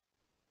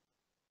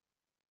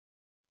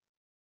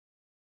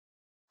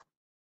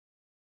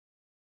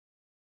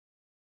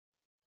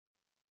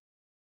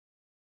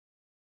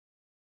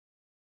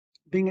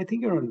 Bing, I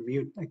think you're on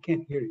mute. I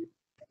can't hear you.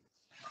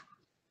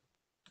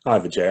 Hi,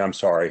 Vijay. I'm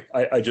sorry.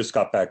 I just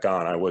got back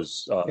on. I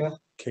was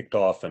kicked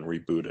off and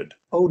rebooted.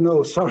 Oh,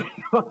 no, sorry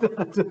about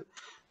that.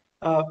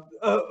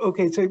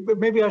 Okay, so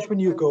maybe Ashwin,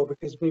 you go,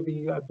 because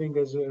maybe Bing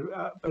is,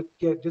 but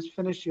yeah, just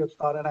finish your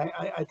thought. And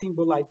I think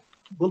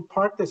we'll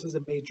park this as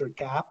a major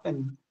gap,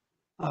 and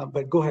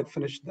but go ahead,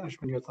 finish,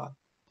 Ashwin, your thought.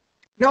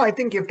 No, I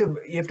think you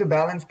have to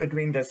balance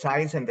between the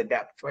size and the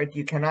depth, right?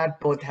 You cannot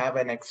both have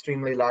an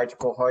extremely large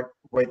cohort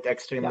with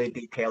extremely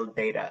detailed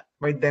data,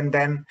 right?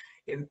 Then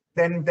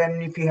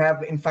if you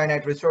have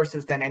infinite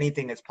resources, then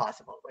anything is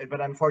possible, right?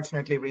 But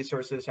unfortunately,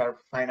 resources are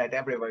finite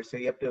everywhere, so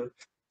you have to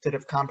sort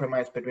of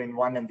compromise between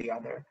one and the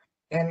other.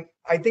 And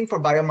I think for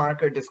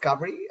biomarker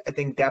discovery, I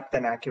think depth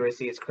and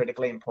accuracy is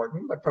critically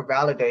important, but for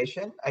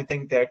validation, I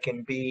think there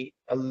can be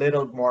a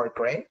little more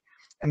gray.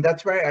 And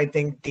that's where I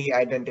think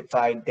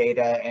de-identified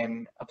data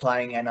and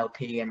applying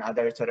NLP and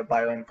other sort of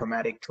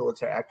bioinformatic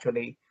tools are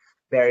actually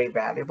very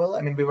valuable.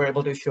 I mean, we were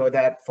able to show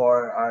that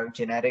for our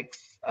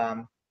genetics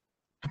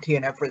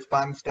TNF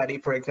response study,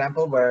 for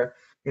example, where,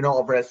 you know,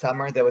 over a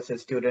summer, there was a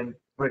student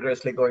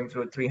rigorously going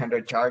through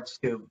 300 charts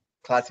to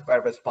classify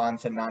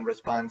response and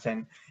non-response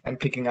and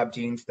picking up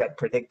genes that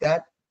predict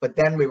that. But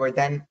then we were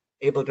then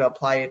able to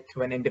apply it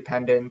to an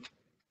independent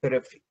sort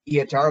of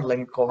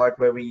EHR-linked cohort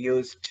where we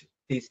used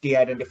these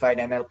de-identified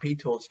NLP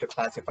tools to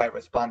classify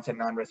response and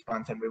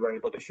non-response, and we were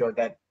able to show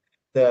that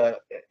the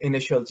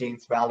initial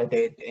genes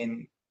validate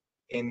in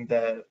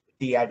the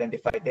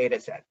de-identified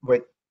data set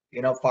with,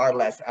 you know, far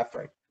less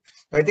effort.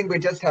 So I think we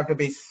just have to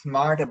be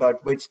smart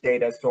about which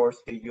data source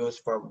to use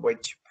for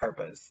which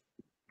purpose.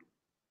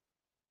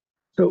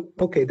 So,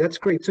 okay, that's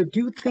great. So do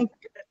you think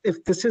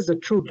if this is a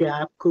true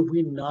gap, could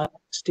we not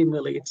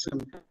stimulate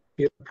some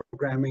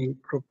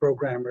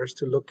programmers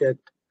to look at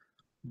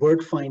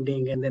word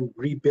finding and then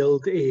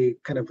rebuild a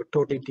kind of a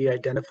totally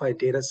de-identified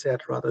data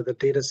set, rather the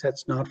data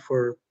set's not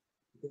for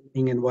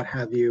billing and what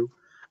have you?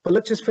 But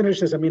let's just finish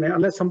this. I mean,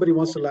 unless somebody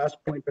wants the last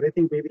point, but I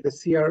think maybe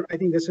the I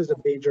think this is a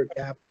major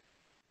gap.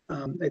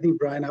 I think,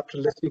 Brian, after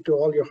listening to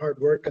all your hard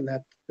work in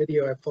that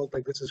video, I felt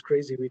like this is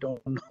crazy. We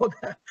don't know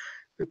that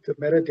the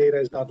metadata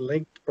is not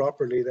linked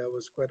properly. That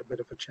was quite a bit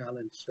of a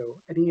challenge.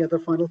 So any other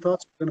final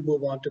thoughts? We're going to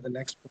move on to the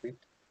next point.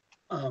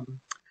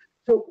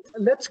 So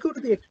let's go to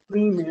the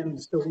extreme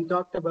end. So we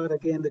talked about,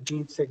 again, the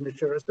gene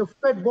signature. So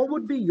Fred, what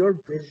would be your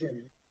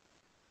vision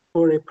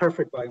for a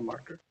perfect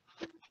biomarker?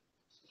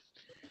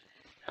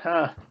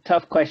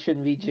 Tough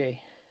question,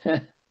 Vijay.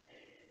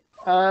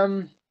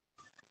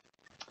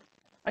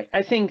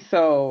 I think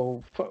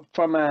so.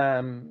 From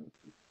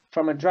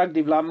a drug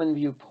development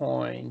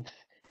viewpoint,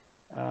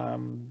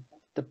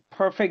 the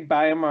perfect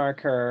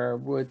biomarker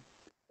would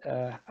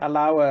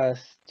allow us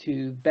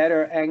to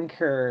better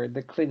anchor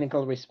the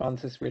clinical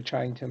responses we're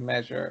trying to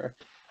measure.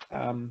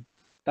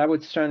 That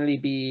would certainly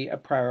be a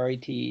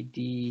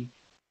priority.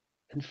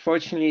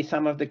 Unfortunately,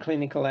 some of the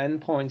clinical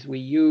endpoints we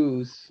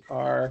use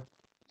are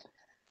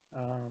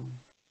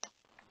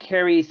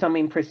carry some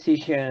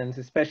imprecisions,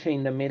 especially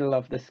in the middle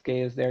of the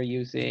scales they're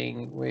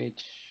using,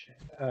 which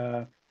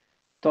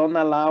don't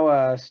allow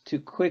us to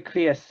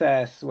quickly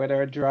assess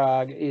whether a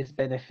drug is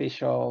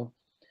beneficial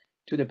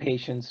to the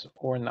patients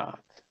or not.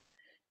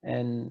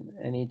 And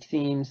it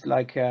seems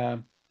like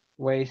a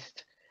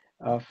waste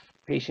of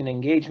patient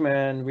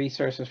engagement,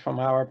 resources from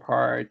our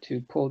part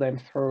to pull them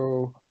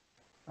through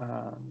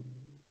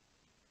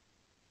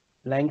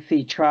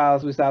lengthy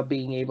trials without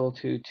being able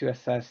to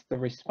assess the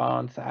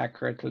response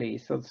accurately.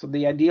 So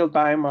the ideal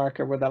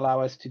biomarker would allow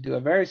us to do a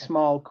very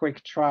small,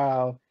 quick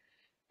trial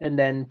and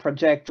then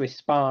project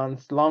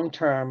response,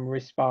 long-term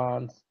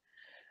response,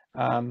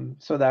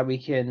 so that we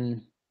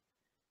can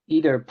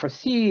either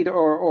proceed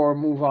or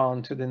move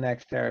on to the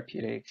next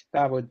therapeutics.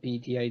 That would be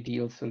the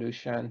ideal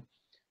solution.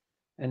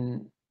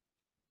 And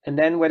And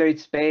then whether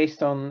it's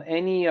based on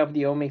any of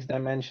the omics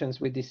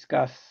dimensions we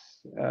discuss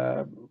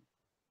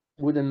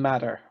wouldn't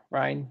matter,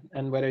 right?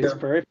 And whether it's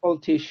peripheral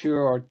tissue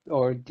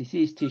or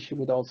diseased tissue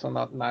would also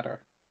not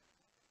matter.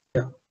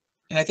 Yeah.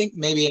 And I think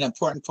maybe an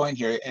important point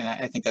here, and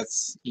I think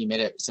that's, you made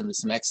it some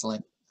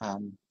excellent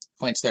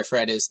points there,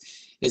 Fred, is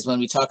when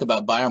we talk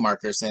about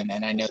biomarkers,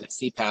 and I know that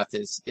c-path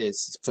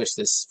is pushed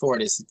this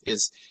forward,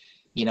 is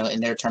you know,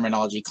 in their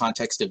terminology,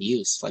 context of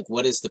use. Like,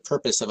 what is the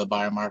purpose of a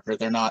biomarker?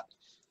 They're not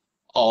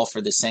all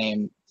for the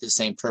same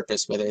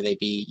purpose, whether they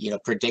be, you know,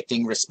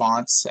 predicting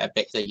response at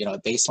you know,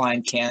 a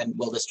baseline.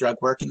 Will this drug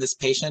work in this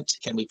patient?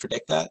 Can we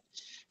predict that?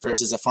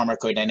 Versus a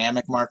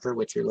pharmacodynamic marker,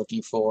 which you're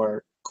looking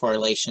for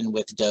correlation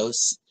with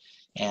dose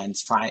and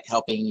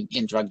helping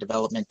in drug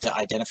development to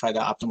identify the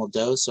optimal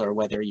dose, or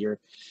whether you're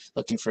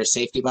looking for a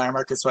safety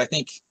biomarker. So I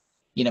think,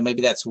 you know,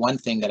 maybe that's one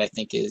thing that I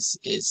think is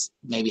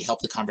maybe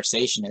help the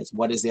conversation, is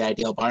what is the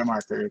ideal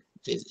biomarker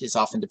is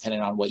often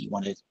dependent on what you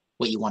want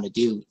to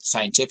do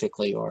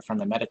scientifically or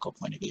from a medical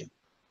point of view.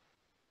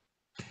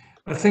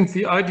 I think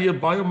the ideal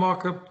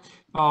biomarker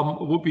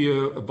would be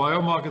a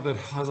biomarker that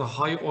has a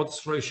high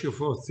odds ratio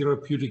for a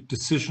therapeutic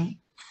decision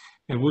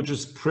and which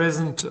is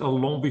present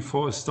long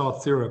before I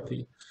start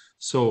therapy.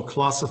 So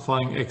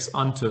classifying ex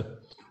ante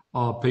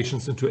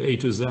patients into A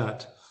to Z.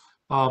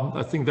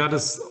 I think that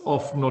is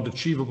often not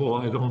achievable.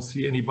 I don't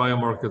see any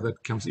biomarker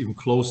that comes even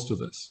close to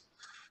this.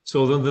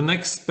 So then the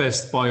next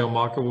best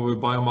biomarker, where a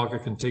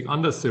biomarker can take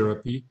under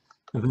therapy,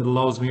 and that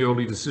allows me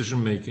early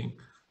decision making.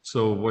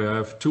 So where I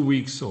have 2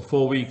 weeks or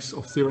 4 weeks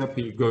of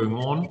therapy going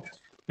on,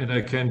 and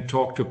I can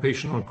talk to a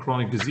patient on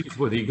chronic disease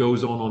whether he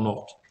goes on or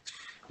not.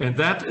 And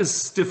that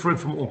is different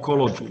from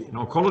oncology. In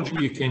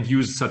oncology, you can't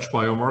use such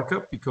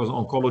biomarker because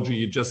oncology,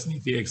 you just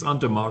need the ex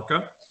ante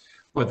marker.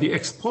 But the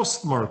ex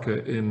post marker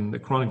in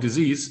chronic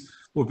disease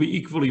will be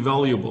equally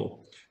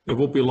valuable. It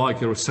will be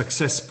like a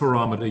success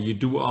parameter you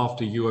do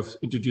after you have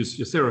introduced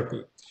your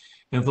therapy.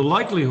 And the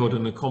likelihood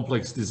in a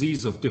complex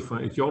disease of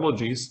different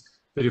etiologies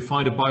that you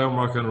find a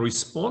biomarker in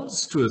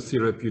response to a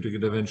therapeutic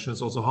intervention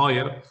is also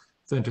higher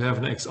than to have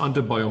an ex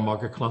ante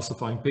biomarker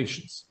classifying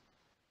patients.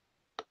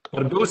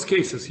 But in those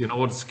cases, you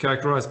know, it's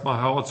characterized by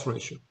high odds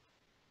ratio.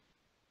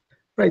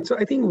 Right. So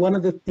I think one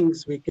of the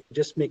things we can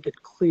just make it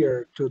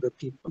clear to the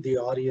people, the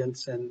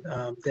audience, and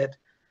that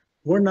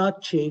we're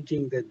not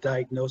changing the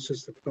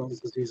diagnosis of Crohn's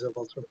disease of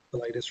ulcerative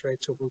colitis,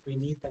 right? So we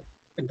need that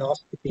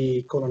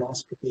endoscopy,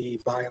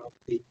 colonoscopy,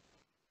 biopsy.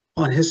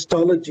 On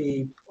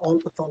histology, all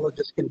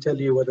pathologists can tell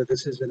you whether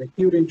this is an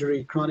acute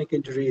injury, chronic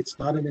injury, it's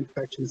not an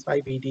infection, it's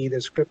IBD,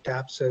 there's crypt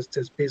abscess,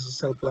 there's basal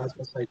cell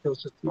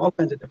plasmacytosis, and all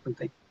kinds of different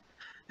things.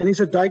 And he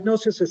said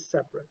diagnosis is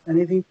separate. And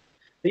I think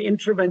the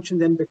intervention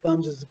then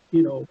becomes, as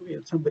you know,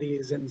 somebody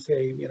is in,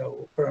 say, you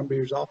know,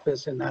 Paramveer's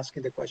office and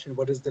asking the question,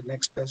 what is the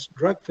next best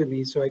drug for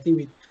me? So I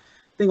think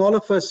all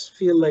of us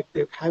feel like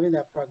having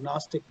that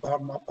prognostic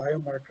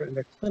biomarker in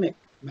the clinic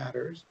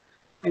matters.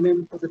 And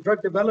then for the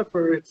drug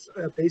developer, it's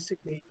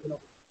basically, you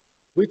know,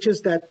 which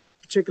is that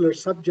particular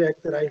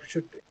subject that I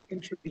should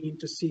intervene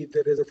to see if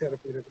there is a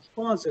therapeutic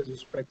response, as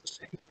is Fred was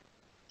saying.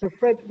 So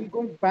Fred, we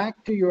go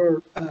back to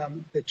your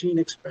the gene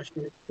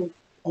expression. It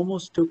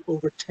almost took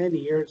over 10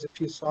 years. If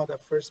you saw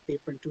that first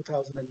paper in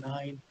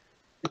 2009,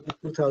 in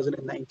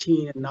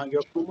 2019, and now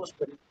you're almost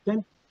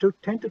 10 to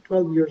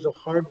 12 years of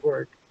hard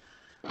work,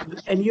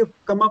 and you've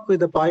come up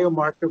with a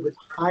biomarker with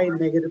high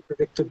negative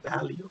predictive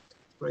value,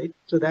 right?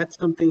 So that's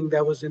something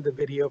that was in the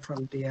video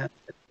from Deanne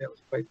that was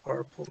quite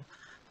powerful.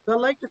 So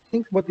I'd like to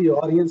think what the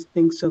audience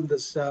thinks on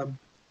this.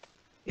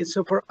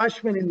 So for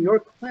Ashwin, in your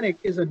clinic,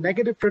 is a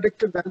negative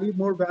predictive value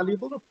more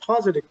valuable or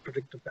positive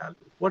predictive value?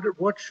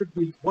 What should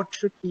be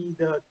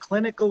the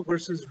clinical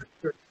versus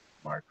research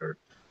marker?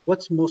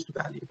 What's most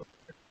valuable?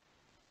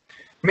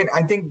 I mean,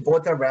 I think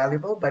both are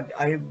valuable, but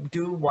I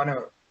do want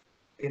to,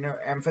 you know,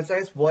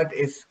 emphasize what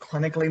is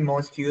clinically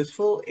most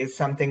useful is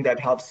something that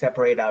helps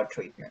separate out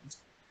treatments.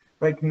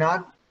 Like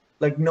not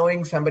like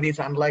knowing somebody is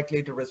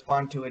unlikely to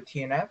respond to a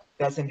TNF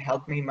doesn't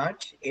help me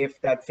much if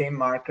that same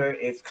marker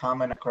is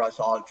common across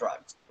all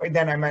drugs. Right?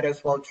 Then I might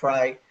as well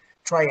try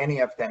any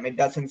of them. It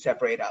doesn't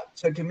separate out.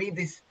 So to me,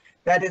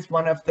 that is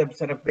one of the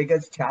sort of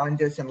biggest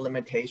challenges and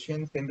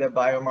limitations in the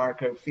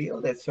biomarker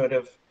field. It's sort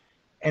of,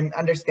 and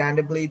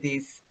understandably,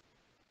 these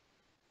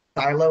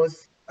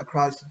silos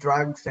across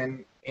drugs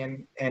and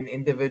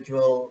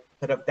individual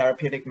sort of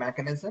therapeutic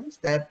mechanisms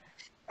that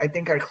I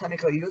think are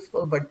clinically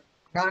useful, but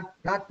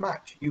not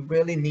much. You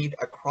really need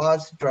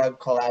across drug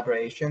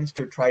collaborations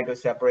to try to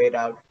separate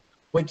out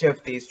which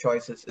of these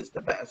choices is the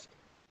best.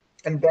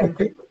 And then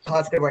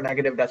positive or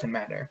negative doesn't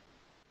matter.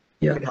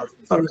 Yeah.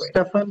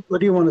 Stefan, what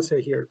do you want to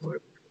say here?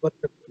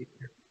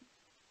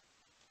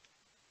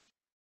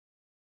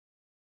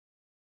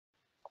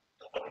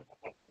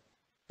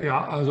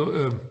 Yeah,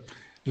 also,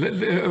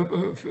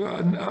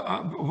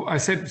 I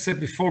said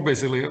before,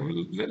 basically,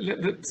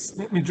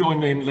 let me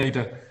join in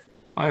later.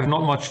 I have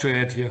not much to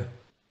add here.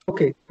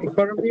 Okay,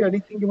 Paramveer,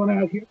 anything you want to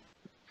add here?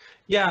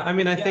 Yeah, I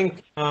mean, I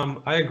think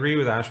I agree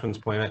with Ashwin's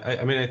point.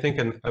 I mean, I think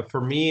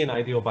for me, an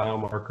ideal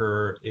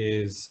biomarker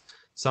is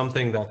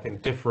something that can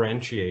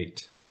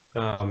differentiate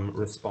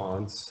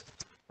response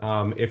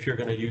if you're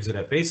going to use it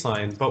at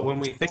baseline. But when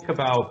we think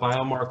about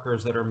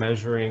biomarkers that are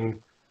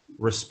measuring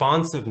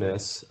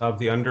responsiveness of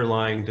the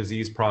underlying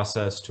disease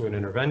process to an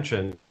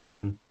intervention,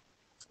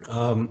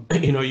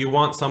 you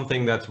want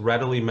something that's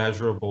readily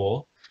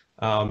measurable,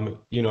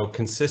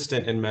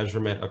 consistent in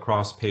measurement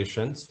across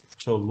patients,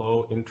 so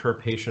low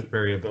inter-patient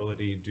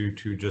variability due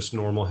to just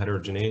normal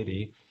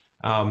heterogeneity,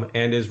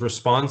 and is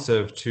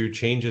responsive to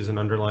changes in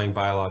underlying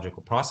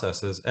biological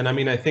processes. And I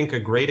mean, I think a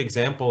great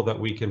example that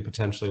we can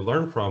potentially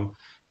learn from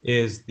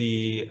is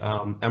the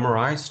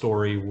MRI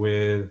story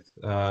with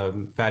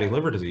fatty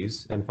liver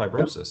disease and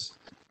fibrosis,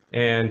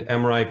 and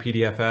MRI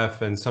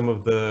PDFF and some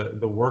of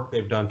the work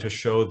they've done to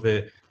show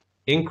the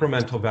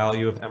incremental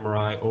value of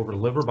MRI over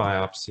liver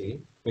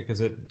biopsy,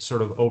 because it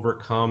sort of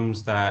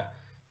overcomes that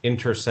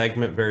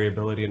intersegment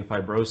variability in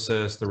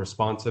fibrosis, the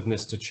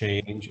responsiveness to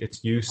change,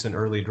 its use in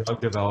early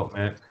drug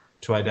development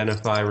to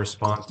identify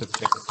responsive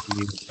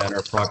therapies that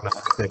are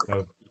prognostic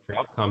of future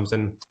outcomes.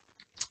 And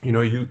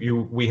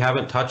we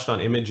haven't touched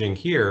on imaging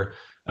here,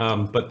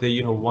 but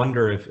they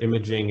wonder if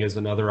imaging is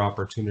another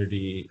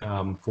opportunity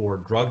for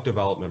drug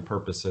development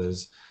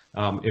purposes,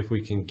 if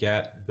we can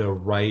get the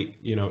right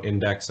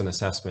index and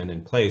assessment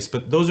in place.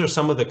 But those are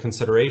some of the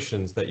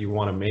considerations that you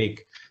want to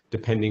make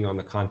depending on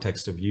the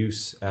context of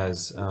use,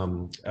 as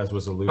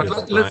was alluded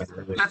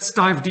to. Let's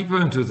dive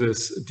deeper into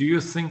this. Do you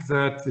think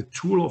that the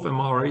tool of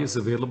MRI is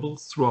available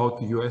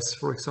throughout the US,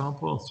 for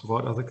example, and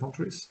throughout other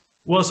countries?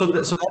 Well, so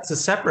that's a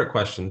separate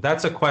question.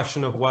 That's a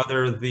question of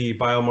whether the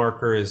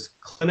biomarker is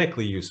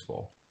clinically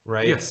useful,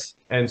 right? Yes.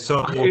 And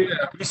so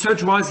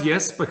research-wise,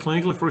 yes, but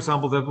clinically, for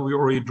example, that will be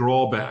already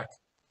drawback.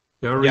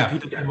 There are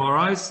repeated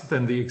MRIs,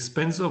 then the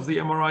expense of the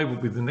MRI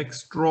will be the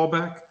next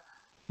drawback.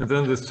 And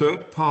then the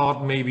third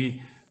part,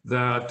 maybe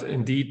that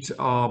indeed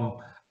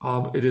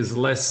it is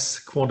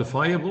less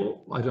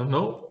quantifiable. I don't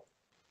know.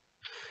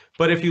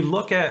 But if you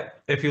look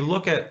at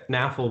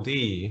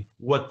NAFLD,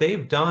 what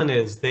they've done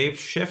is they've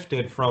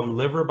shifted from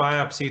liver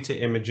biopsy to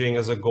imaging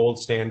as a gold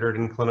standard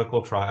in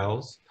clinical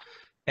trials,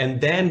 and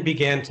then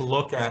began to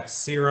look at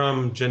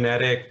serum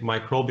genetic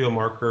microbial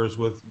markers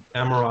with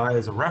MRI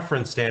as a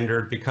reference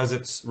standard because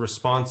it's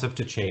responsive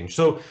to change.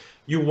 So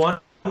you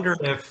wonder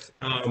if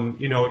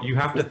you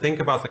have to think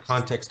about the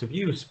context of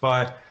use,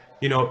 but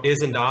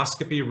is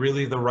endoscopy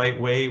really the right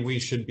way we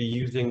should be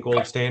using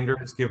gold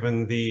standards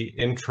given the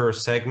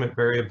inter-segment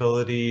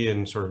variability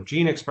and sort of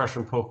gene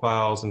expression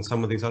profiles and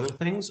some of these other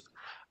things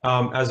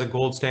as a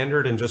gold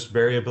standard and just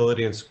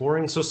variability and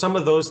scoring? So some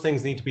of those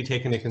things need to be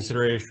taken into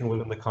consideration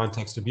within the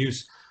context of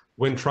use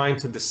when trying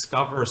to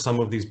discover some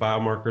of these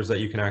biomarkers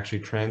that you can actually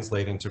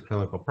translate into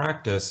clinical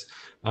practice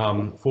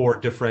for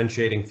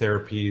differentiating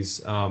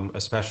therapies,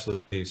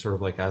 especially sort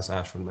of like as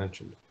Ashwin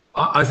mentioned.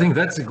 I think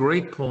that's a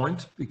great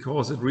point,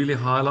 because it really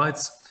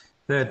highlights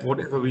that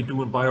whatever we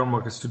do in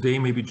biomarkers today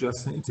may be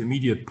just an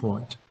intermediate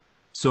point.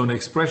 So an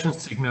expression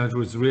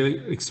signature is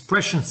really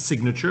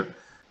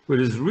but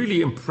is really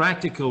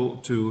impractical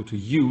to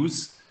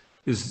use,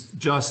 is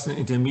just an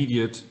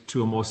intermediate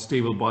to a more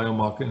stable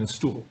biomarker in a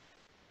stool.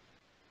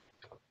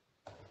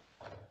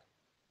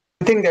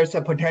 I think there's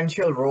a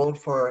potential role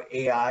for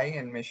AI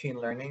and machine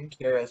learning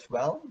here as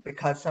well,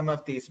 because some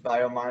of these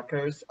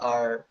biomarkers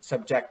are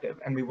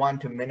subjective and we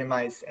want to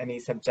minimize any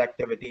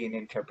subjectivity in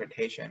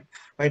interpretation,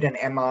 right? An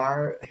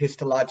MR,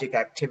 histologic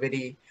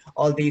activity,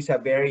 all these are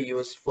very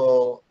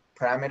useful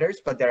parameters,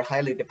 but they're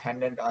highly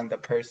dependent on the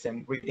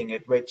person reading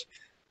it, which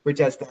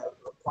as the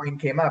point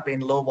came up,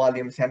 in low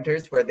volume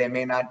centers where there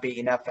may not be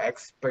enough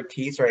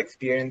expertise or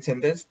experience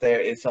in this,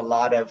 there is a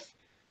lot of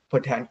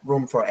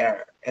room for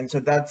error. And so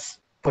that's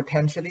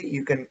potentially,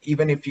 you can,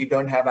 even if you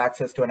don't have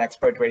access to an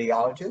expert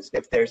radiologist,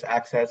 if there's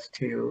access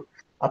to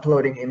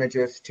uploading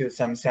images to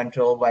some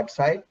central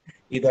website,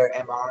 either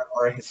MR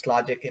or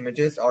histologic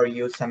images, or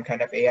use some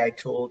kind of AI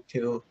tool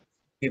to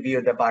give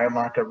you the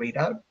biomarker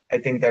readout, I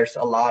think there's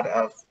a lot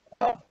of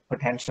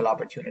potential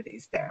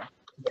opportunities there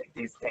with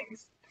these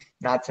things,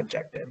 not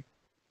subjective.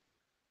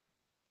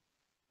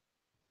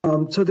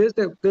 So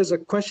there's a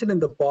question in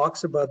the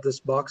box about this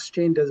box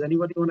chain. Does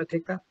anybody want to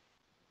take that?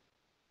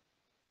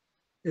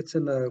 It's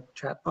in the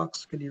chat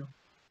box. Can you?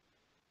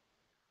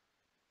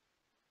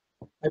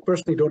 I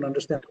personally don't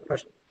understand the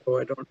question, so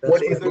I don't.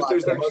 What is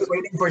blockchain? I was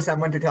waiting for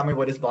someone to tell me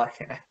what is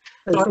blockchain.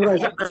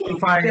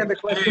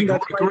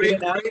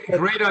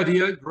 Great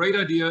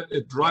idea.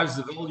 It drives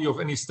the value of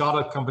any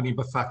startup company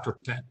by factor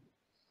 10.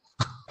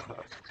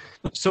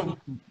 So,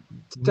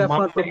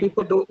 Stefan, for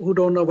people who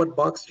don't know what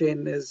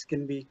blockchain is,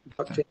 can we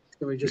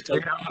just tell?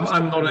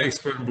 I'm not an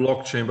expert in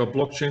blockchain, but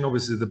blockchain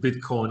obviously is the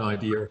Bitcoin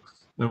idea.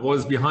 And what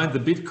is behind the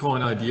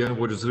Bitcoin idea, and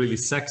what is really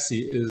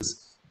sexy,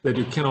 is that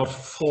you cannot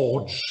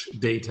forge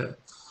data.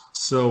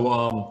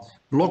 So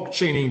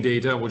blockchaining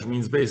data, which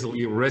means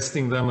basically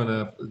resting them in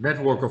a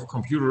network of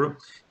computer,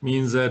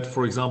 means that,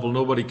 for example,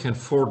 nobody can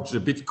forge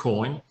a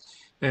Bitcoin,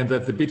 and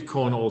that the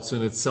Bitcoin also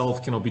in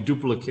itself cannot be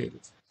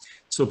duplicated.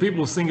 So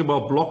people think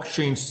about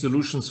blockchain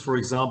solutions, for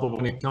example,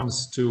 when it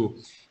comes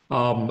to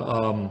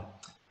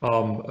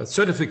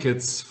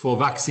certificates for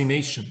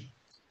vaccination.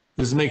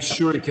 This makes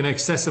sure you can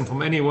access them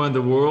from anywhere in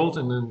the world,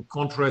 and in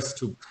contrast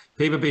to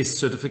paper-based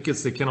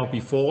certificates, they cannot be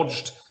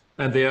forged,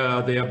 and they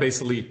are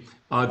basically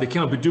they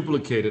cannot be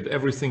duplicated.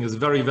 Everything is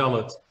very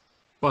valid.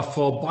 But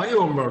for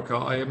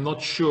biomarker, I am not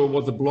sure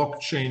what the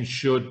blockchain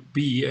should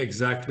be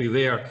exactly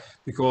there,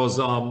 because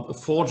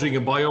forging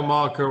a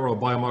biomarker or a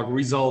biomarker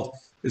result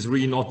is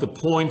really not the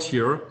point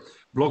here.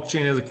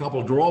 Blockchain has a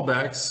couple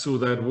drawbacks, so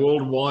that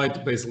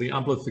worldwide, basically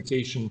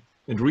amplification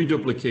and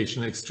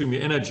reduplication,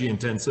 extremely energy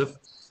intensive,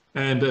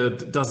 and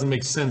it doesn't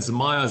make sense in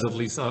my eyes, at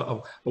least. I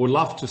would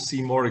love to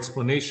see more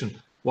explanation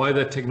why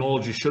that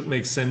technology should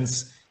make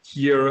sense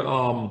here,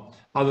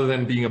 other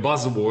than being a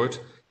buzzword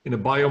in a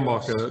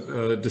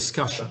biomarker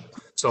discussion.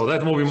 So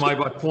that will be my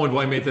point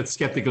why I made that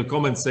skeptical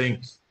comment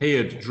saying, hey,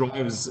 it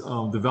drives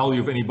the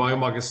value of any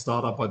biomarker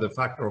startup by the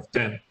factor of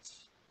 10.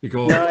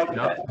 Because,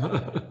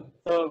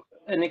 So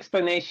an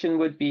explanation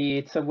would be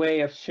it's a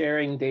way of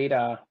sharing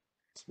data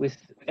with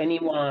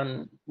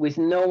anyone, with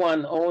no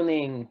one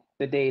owning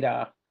the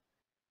data,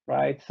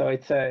 right? So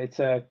it's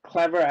a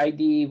clever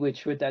idea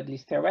which would at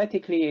least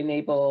theoretically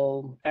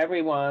enable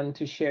everyone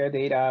to share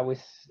data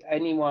with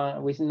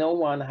anyone, with no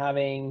one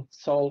having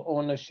sole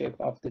ownership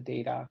of the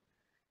data,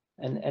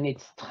 and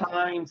it's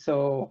timed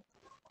so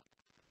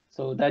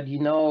that you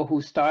know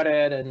who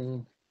started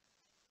and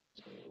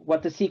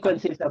what the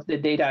sequence is of the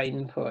data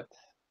input.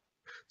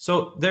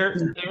 So there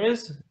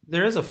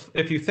is a,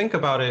 if you think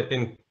about it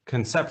in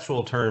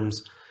conceptual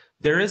terms,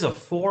 there is a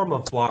form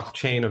of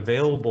blockchain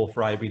available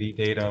for IBD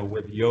data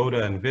with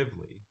Yoda and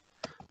Vivli,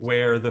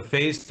 where the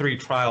phase 3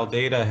 trial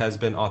data has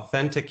been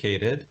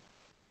authenticated,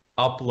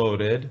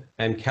 uploaded,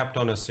 and kept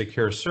on a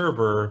secure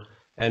server,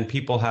 and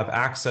people have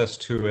access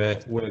to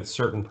it with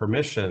certain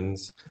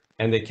permissions,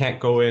 and they can't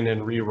go in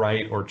and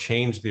rewrite or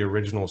change the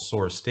original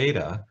source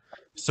data.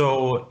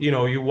 So,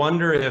 you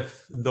wonder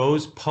if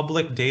those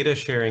public data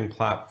sharing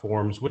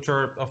platforms, which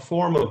are a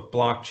form of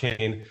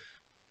blockchain,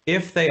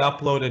 if they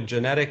uploaded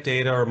genetic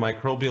data or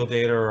microbial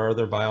data or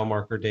other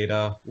biomarker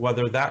data,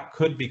 whether that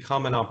could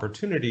become an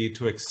opportunity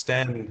to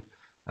extend,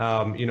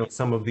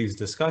 some of these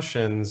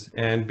discussions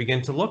and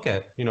begin to look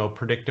at,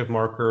 predictive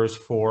markers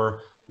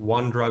for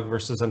one drug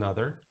versus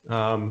another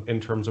in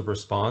terms of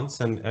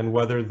response, and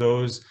whether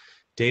those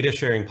data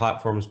sharing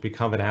platforms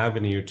become an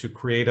avenue to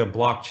create a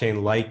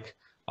blockchain-like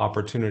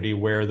opportunity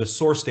where the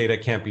source data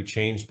can't be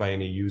changed by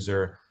any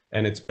user,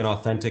 and it's been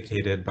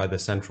authenticated by the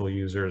central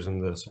users in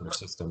the sort of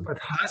system. But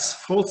has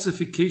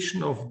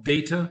falsification of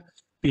data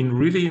been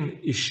really an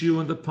issue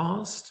in the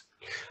past?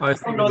 I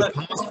think in the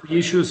past the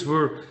issues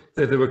were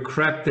that there were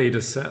crap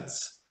data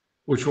sets,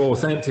 which were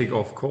authentic,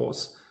 of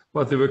course,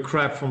 but they were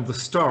crap from the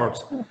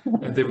start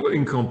and they were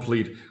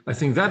incomplete. I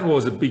think that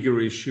was a bigger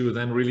issue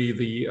than really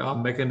the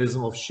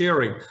mechanism of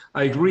sharing.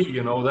 I agree,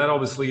 that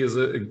obviously is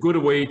a good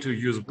way to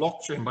use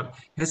blockchain, but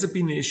has it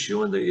been an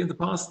issue in the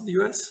past in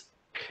the US?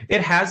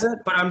 It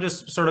hasn't, but I'm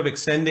just sort of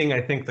extending,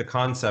 I think, the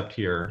concept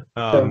here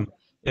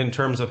in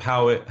terms of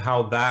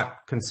how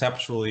that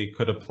conceptually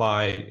could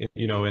apply,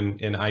 in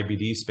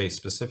IBD space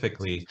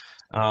specifically.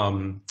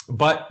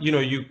 But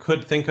you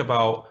could think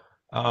about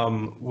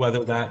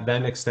whether that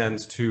then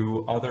extends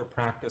to other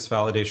practice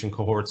validation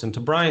cohorts. And to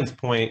Brian's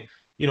point,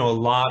 a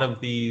lot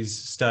of these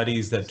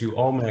studies that do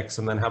omics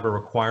and then have a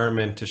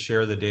requirement to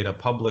share the data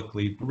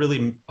publicly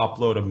really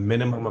upload a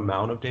minimum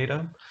amount of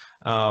data.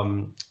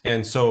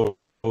 And so,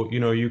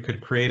 you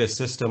could create a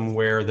system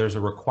where there's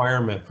a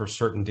requirement for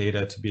certain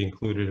data to be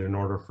included in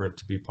order for it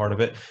to be part of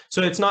it.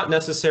 So it's not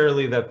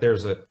necessarily that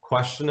there's a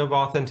question of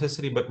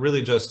authenticity, but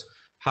really just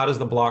how does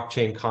the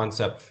blockchain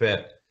concept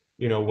fit,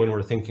 when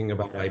we're thinking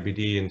about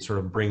IBD and sort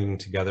of bringing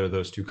together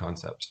those two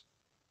concepts.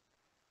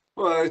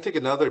 Well, I think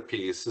another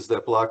piece is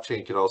that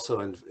blockchain could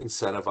also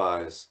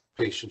incentivize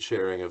patient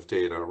sharing of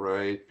data,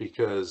 right?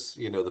 Because,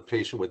 the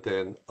patient would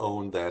then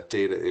own that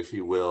data, if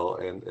you will,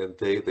 and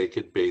they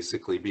could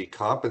basically be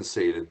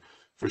compensated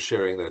for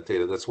sharing that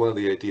data. That's one of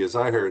the ideas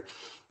I heard.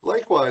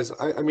 Likewise,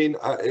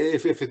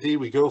 if indeed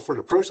we go for an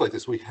approach like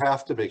this, we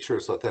have to make sure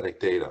it's authentic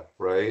data,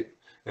 right?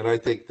 And I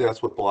think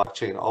that's what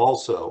blockchain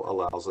also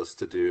allows us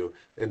to do,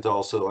 and to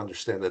also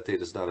understand that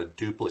data is not a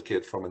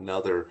duplicate from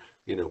another,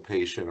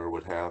 patient or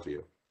what have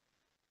you.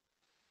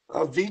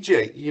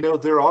 VJ,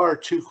 there are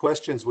 2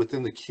 questions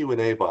within the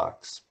Q&A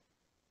box.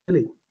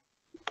 Really?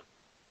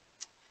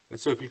 And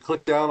so if you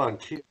click down on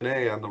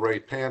Q&A on the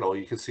right panel,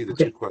 you can see the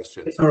 2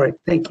 questions. All right,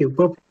 thank you.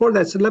 But before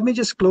that, so let me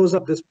just close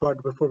up this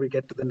part before we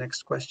get to the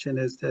next question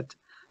is that,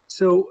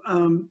 so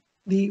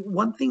the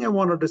one thing I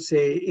wanted to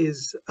say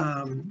is,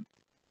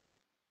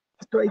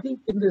 so I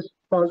think in this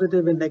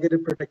positive and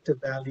negative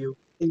predictive value,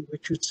 I think we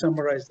should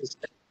summarize this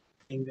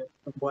thing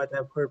from what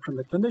I've heard from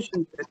the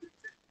clinicians, that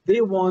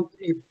they want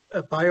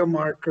a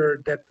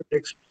biomarker that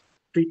predicts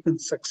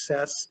treatment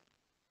success.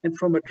 And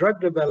from a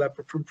drug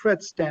developer, from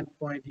Fred's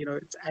standpoint,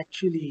 it's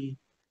actually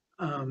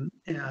something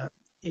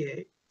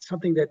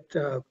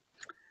that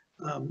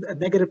a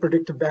negative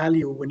predictive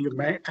value when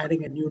you're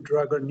adding a new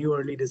drug or new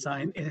early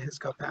design, it has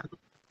got value.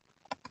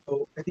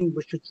 So I think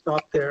we should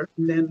stop there.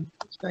 And then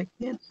I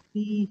can't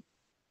see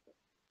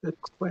the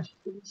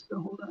questions.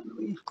 So hold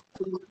on.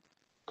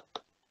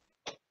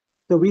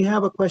 So we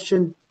have a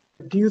question.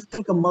 Do you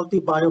think a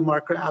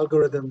multi-biomarker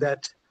algorithm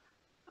that,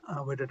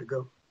 where did it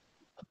go?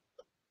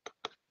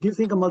 Do you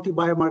think a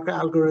multi-biomarker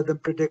algorithm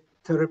predict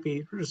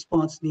therapy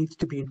response needs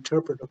to be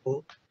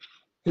interpretable?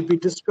 If we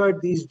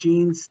discard these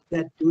genes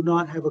that do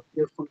not have a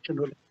clear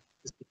functional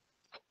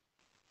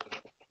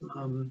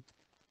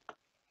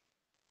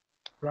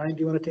Ryan,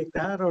 do you want to take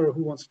that, or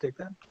who wants to take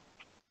that?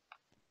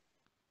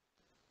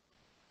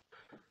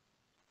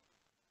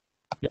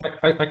 Yeah,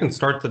 I can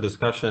start the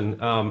discussion.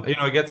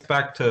 It gets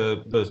back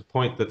to the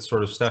point that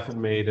sort of Stefan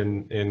made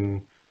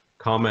in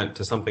comment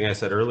to something I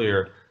said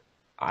earlier.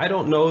 I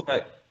don't know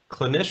that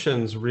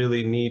clinicians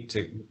really need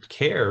to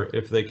care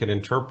if they can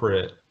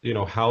interpret,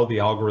 how the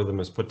algorithm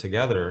is put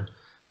together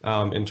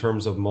in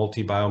terms of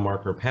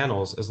multi-biomarker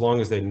panels, as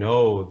long as they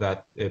know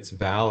that it's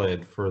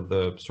valid for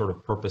the sort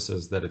of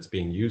purposes that it's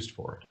being used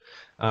for.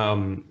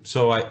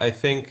 So I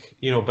think,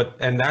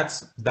 and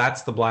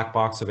that's the black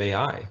box of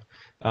AI.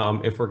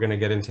 If we're going to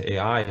get into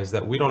AI, is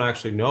that we don't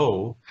actually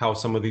know how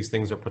some of these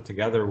things are put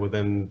together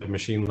within the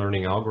machine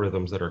learning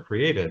algorithms that are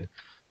created.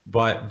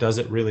 But does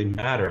it really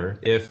matter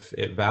if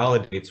it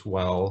validates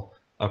well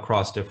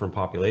across different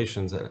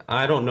populations? And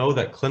I don't know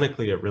that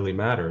clinically it really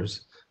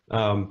matters,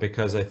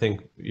 because I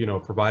think,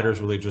 providers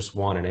really just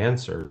want an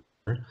answer.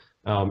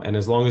 And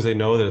as long as they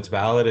know that it's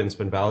valid and it's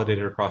been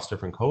validated across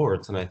different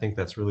cohorts, and I think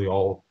that's really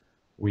all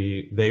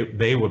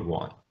they would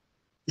want.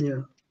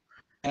 Yeah.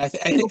 And I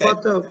think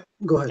that,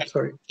 go ahead,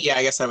 sorry. Yeah,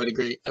 I guess I would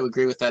agree. I would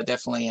agree with that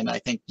definitely. And I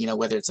think,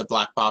 whether it's a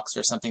black box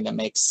or something that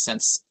makes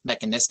sense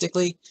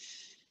mechanistically,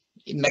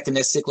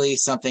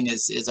 something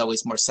is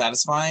always more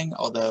satisfying.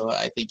 Although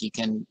I think you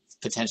can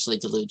potentially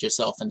delude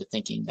yourself into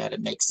thinking that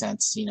it makes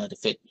sense,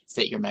 to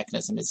fit your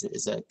mechanism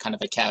is a kind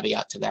of a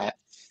caveat to that.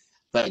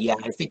 But yeah,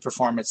 I think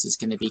performance is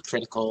going to be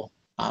critical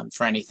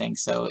for anything.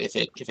 So if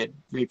it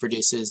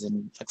reproduces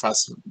and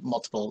across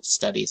multiple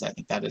studies, I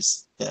think that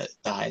is the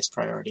highest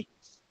priority.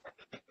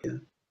 Yeah.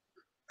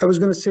 I was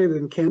going to say that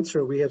in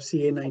cancer, we have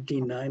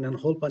CA19-9 and a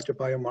whole bunch of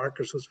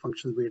biomarkers whose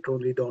functions we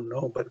totally don't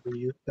know, but we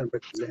use them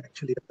because they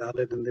actually are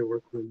valid and they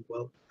work really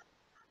well.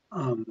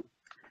 I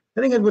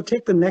think I would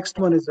take the next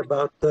one is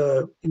about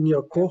in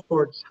your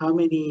cohorts, how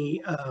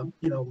many,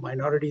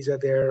 minorities are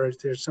there? Is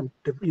there some,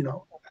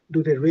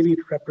 do they really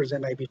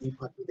represent IBD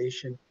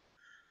population?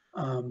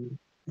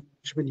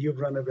 When you've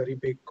run a very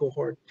big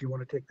cohort, do you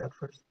want to take that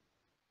first?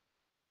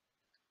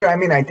 I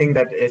mean, I think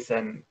that is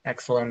an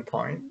excellent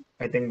point.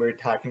 I think we're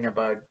talking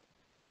about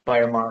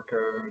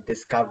biomarker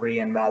discovery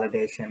and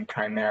validation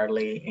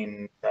primarily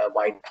in the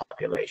white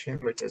population,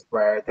 which is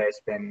where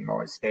there's been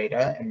most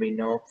data. And we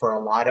know for a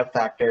lot of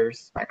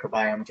factors,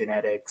 microbiome,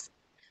 genetics,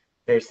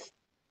 there's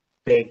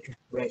big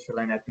racial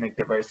and ethnic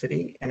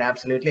diversity. And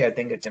absolutely, I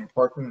think it's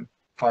important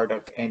part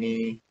of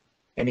any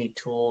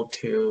tool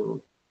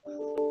to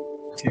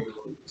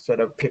sort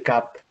of pick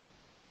up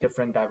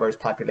different diverse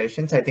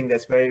populations. I think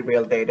there's very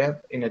real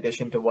data in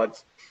addition to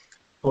what's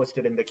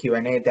posted in the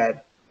Q&A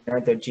that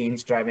the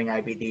genes driving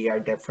IBD are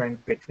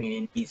different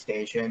between East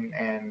Asian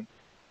and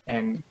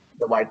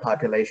the white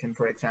population,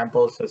 for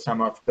example. So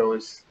some of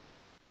those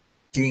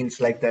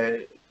genes like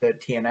the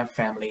TNF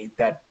family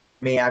that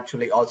may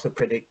actually also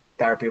predict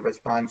therapy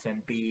response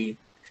and be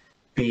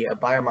a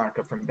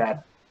biomarker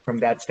from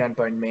that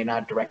standpoint may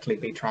not directly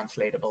be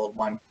translatable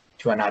one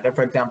to another.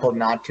 For example,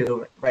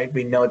 NOD2, right?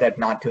 We know that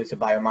NOD2 is a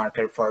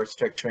biomarker for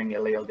structuring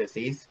ileal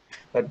disease,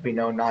 but we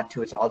know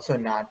NOD2 is also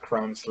not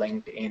Crohn's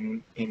linked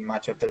in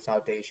much of the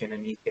South Asian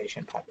and East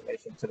Asian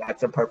population. So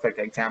that's a perfect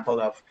example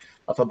of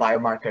a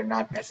biomarker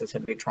not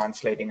necessarily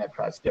translating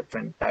across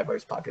different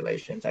diverse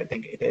populations. I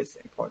think it is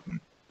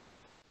important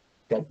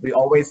that we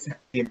always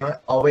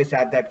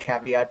add that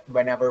caveat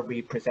whenever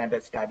we present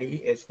a study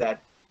is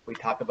that we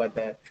talk about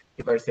the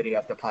diversity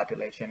of the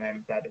population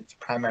and that it's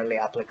primarily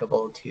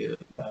applicable to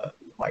the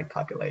white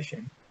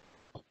population.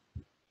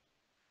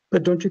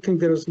 But don't you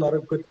think there's a lot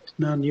of good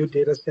new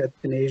data sets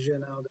in Asia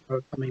now that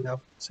are coming up,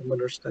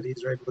 similar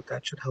studies, right? But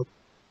that should help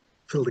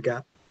fill the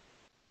gap.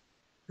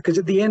 Because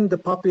at the end, the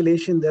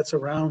population that's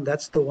around,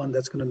 that's the one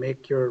that's going to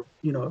make you're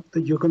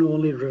going to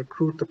only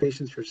recruit the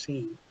patients you're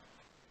seeing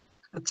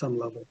at some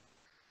level.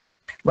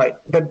 Right,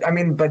 but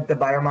the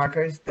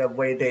biomarkers, the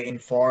way they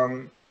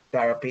inform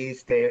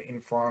therapies, they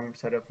inform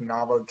sort of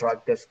novel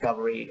drug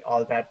discovery,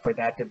 all that, for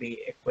that to be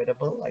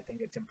equitable, I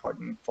think it's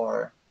important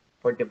for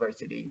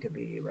diversity to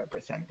be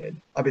represented.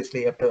 Obviously,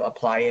 you have to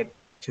apply it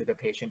to the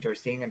patient you're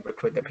seeing and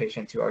recruit the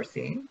patients you are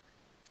seeing.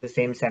 The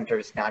same center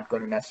is not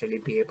going to necessarily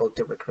be able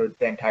to recruit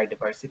the entire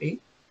diversity,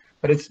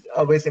 but it's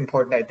always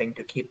important, I think,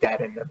 to keep that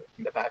in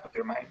the back of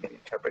your mind when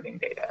interpreting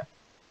data.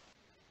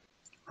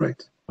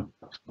 Right.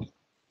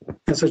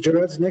 And so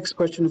Gerard's next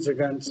question is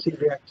around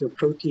C-reactive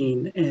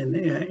protein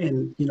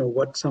and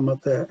what some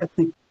of the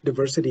ethnic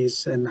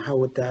diversities and how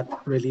would that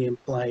really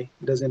imply?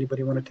 Does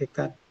anybody want to take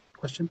that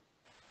question?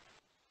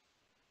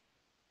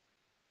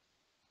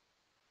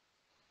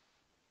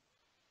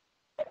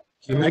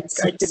 You mean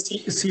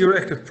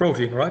C-reactive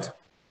protein, right?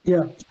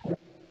 Yeah.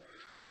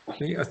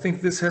 I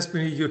think this has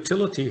been a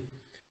utility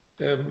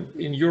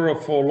in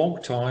Europe for a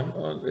long time,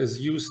 is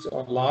used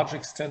on large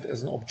extent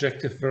as an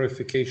objective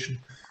verification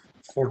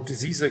for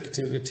disease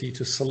activity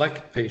to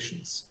select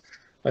patients.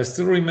 I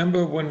still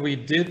remember when we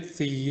did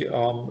the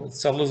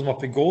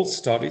Saddlesma Gold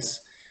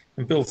studies,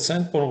 and Bill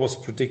Sandborn was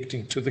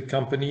predicting to the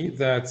company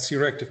that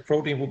C-reactive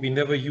protein would be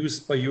never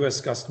used by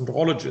US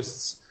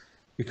gastroenterologists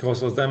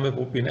because of them it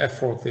would be an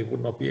effort they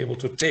would not be able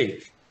to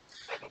take.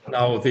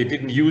 Now they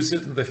didn't use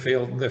it and they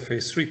failed in their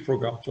phase 3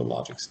 program to a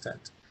large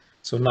extent.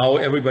 So now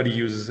everybody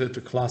uses it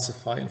to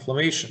classify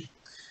inflammation.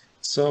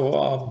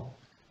 So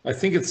I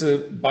think it's a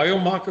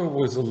biomarker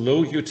with a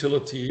low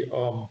utility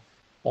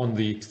on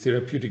the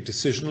therapeutic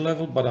decision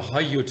level, but a high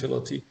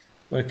utility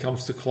when it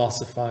comes to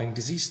classifying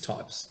disease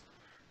types.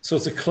 So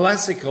it's a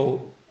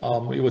classical,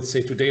 you would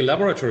say today,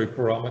 laboratory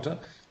parameter,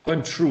 but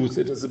in truth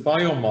it is a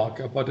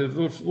biomarker, but it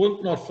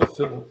would not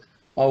fulfill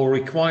our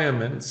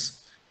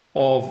requirements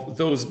of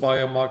those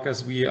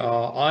biomarkers we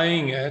are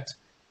eyeing at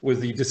with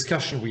the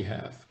discussion we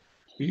have.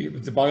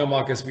 The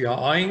biomarkers we are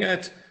eyeing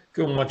at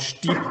go much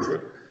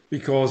deeper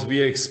because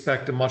we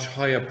expect a much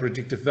higher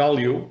predictive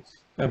value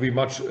and we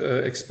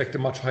expect a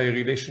much higher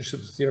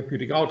relationship to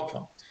therapeutic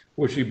outcome,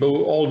 which we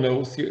all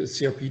know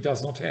CRP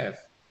does not have.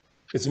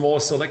 It's more a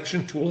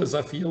selection tool, as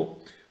I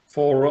feel,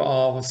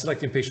 for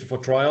selecting patients for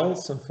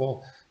trials and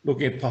for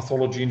looking at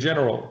pathology in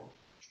general.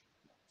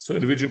 So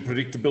individual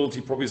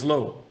predictability probably is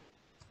low.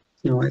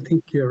 No, I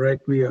think you're right.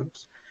 We don't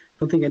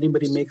think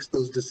anybody makes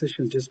those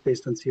decisions just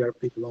based on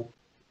CRP alone.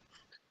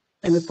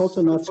 And it's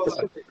also not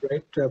specific,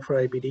 right,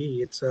 for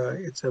IBD.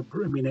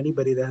 I mean,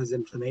 anybody that has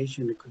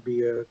inflammation, it could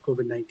be a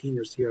COVID-19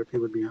 or CRP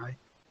would be high.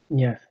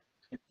 Yeah.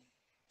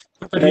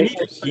 But you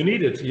need it. You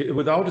need it.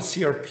 Without a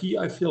CRP,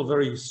 I feel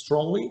very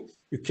strongly,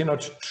 you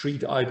cannot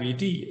treat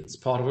IBD. It's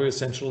part of your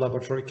essential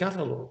laboratory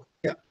catalog.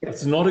 Yeah.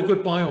 It's not a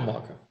good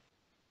biomarker.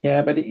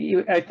 Yeah, but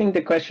I think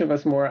the question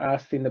was more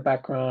asked in the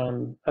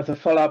background as a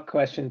follow-up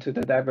question to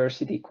the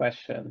diversity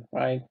question,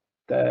 right?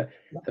 The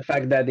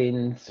fact that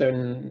in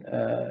certain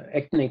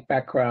ethnic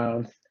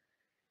backgrounds,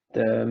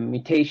 the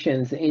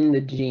mutations in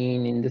the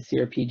gene, in the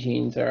CRP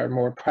genes are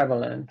more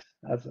prevalent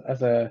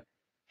as a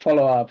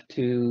follow-up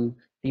to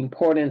the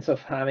importance of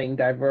having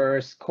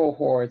diverse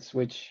cohorts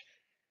which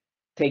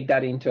take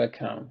that into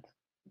account,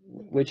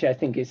 which I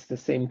think is the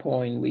same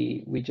point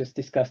we just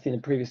discussed in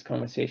the previous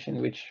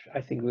conversation, which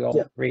I think we all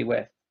agree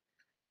with.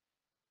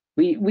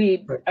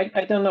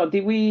 I don't know,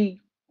 did we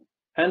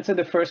answer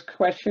the first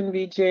question,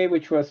 Vijay,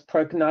 which was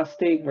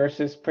prognostic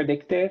versus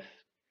predictive?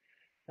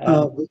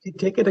 We can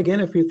take it again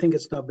if you think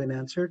it's not been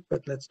answered,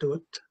 but let's do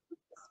it.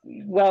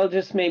 Well,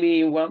 just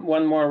maybe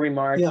one more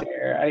remark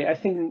there. I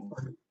think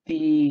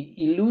the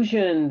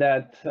illusion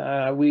that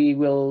we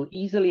will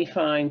easily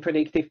find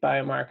predictive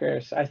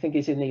biomarkers, I think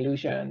is an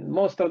illusion.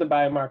 Most of the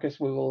biomarkers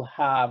we will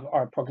have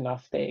are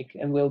prognostic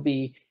and will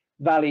be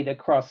valid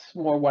across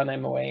more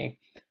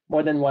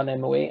than one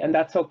MOA, and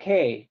that's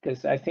okay,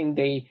 because I think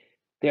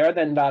they are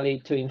then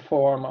valid to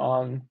inform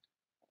on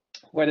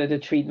whether the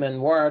treatment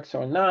works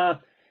or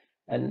not,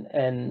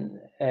 and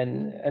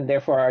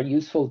therefore are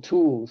useful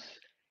tools.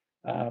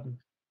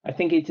 I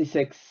think it is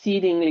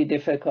exceedingly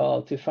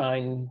difficult to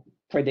find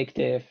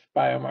predictive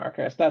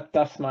biomarkers.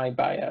 That's my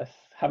bias,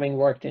 having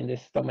worked in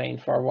this domain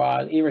for a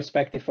while,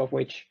 irrespective of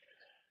which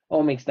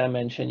omics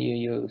dimension you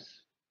use.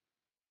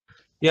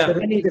 Yeah,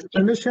 but the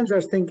clinicians are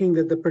thinking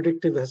that the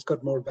predictive has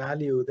got more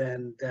value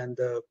than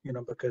the,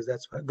 because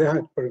that's what they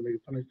had.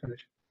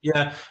 Finish.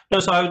 Yeah, no.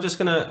 So I was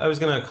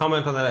gonna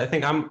comment on that. I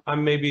think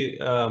I'm maybe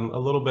a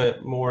little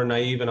bit more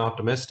naive and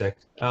optimistic,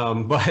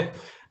 but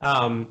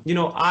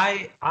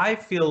I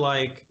feel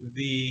like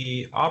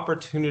the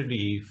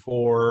opportunity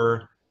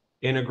for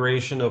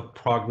integration of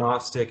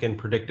prognostic and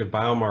predictive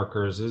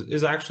biomarkers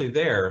is actually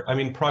there. I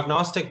mean,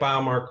 prognostic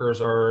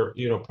biomarkers are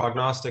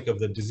prognostic of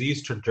the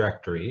disease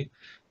trajectory.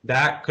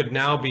 That could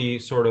now be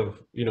sort of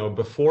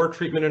before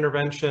treatment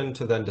intervention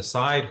to then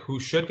decide who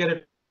should get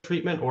a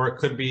treatment, or it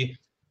could be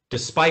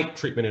despite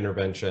treatment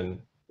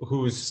intervention,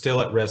 who's still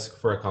at risk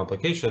for a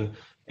complication.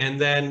 And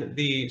then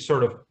the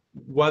sort of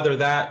whether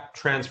that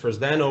transfers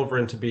then over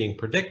into being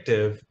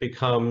predictive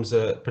becomes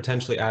a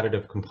potentially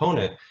additive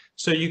component.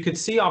 So you could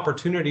see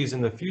opportunities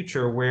in the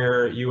future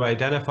where you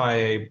identify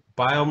a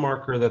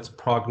biomarker that's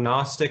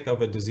prognostic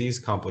of a disease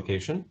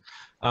complication,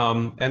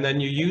 and then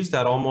you use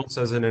that almost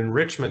as an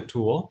enrichment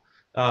tool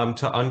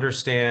to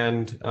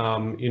understand,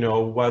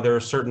 whether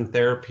certain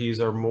therapies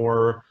are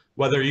more,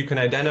 whether you can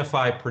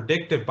identify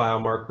predictive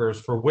biomarkers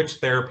for which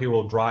therapy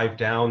will drive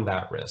down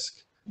that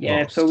risk.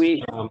 Yeah, most. so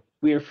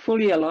we are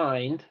fully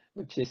aligned,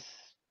 which is,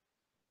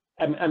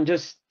 I'm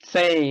just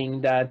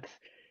saying that,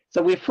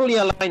 so we're fully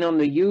aligned on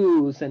the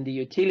use and the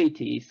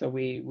utility. So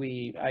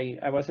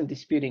I wasn't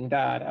disputing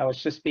that. I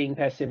was just being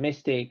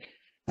pessimistic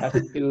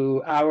as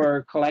to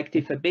our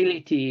collective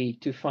ability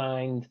to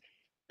find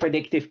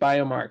predictive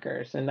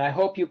biomarkers. And I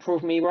hope you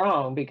prove me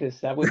wrong, because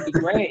that would be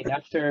great.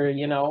 After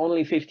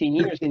only 15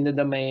 years in the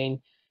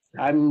domain,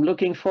 I'm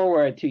looking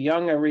forward to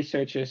younger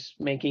researchers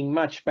making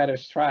much better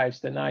strides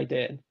than I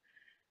did.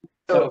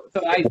 So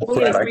I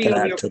fully Fred, I agree can on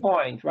add your to.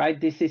 point, right?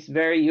 This is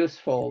very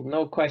useful,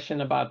 no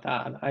question about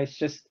that. It's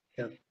just,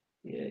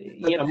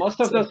 you know, most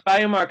of those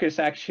biomarkers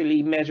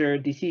actually measure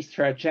disease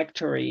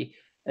trajectory,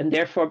 and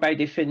therefore, by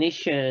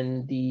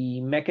definition,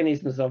 the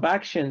mechanisms of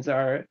actions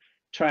are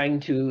trying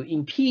to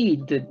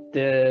impede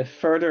the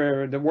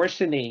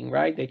worsening,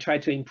 right? They try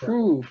to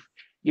improve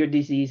your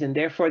disease, and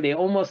therefore they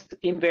almost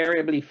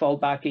invariably fall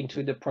back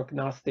into the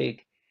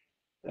prognostic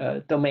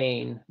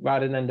domain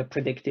rather than the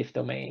predictive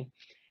domain.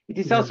 It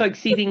is also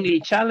exceedingly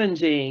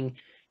challenging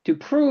to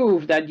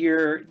prove that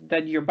your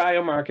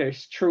biomarker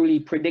is truly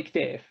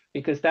predictive,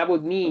 because that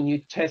would mean you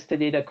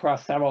tested it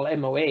across several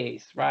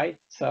MOAs, right?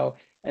 So,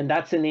 and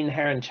that's an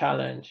inherent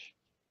challenge.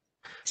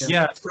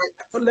 Yeah.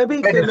 Well,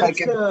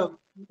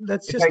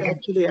 let's just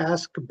actually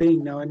ask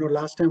Bing now. I know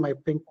last time I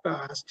think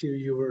asked you,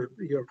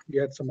 you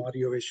had some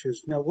audio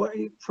issues. Now,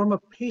 from a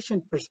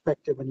patient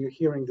perspective, when you're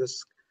hearing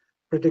this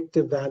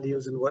predictive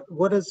values, and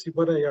what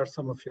are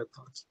some of your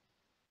thoughts?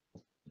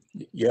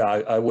 Yeah,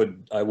 I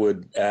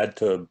would add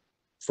to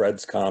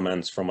Fred's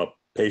comments from a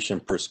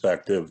patient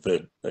perspective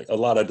that a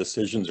lot of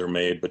decisions are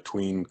made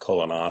between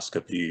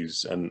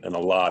colonoscopies, and a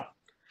lot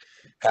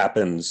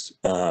happens,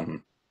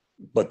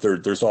 but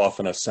there's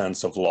often a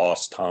sense of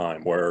lost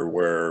time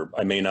where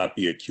I may not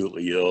be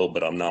acutely ill,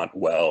 but I'm not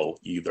well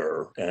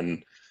either.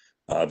 And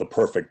the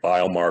perfect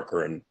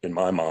biomarker in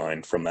my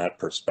mind from that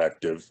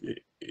perspective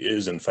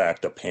is in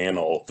fact a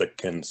panel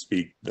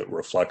that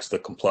reflects the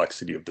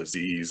complexity of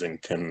disease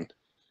and can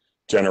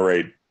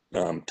generate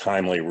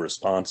timely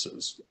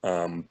responses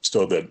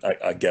so that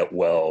I get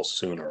well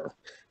sooner.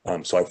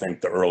 So I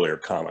think the earlier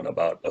comment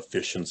about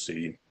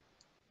efficiency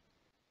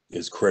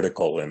is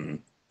critical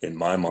in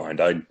my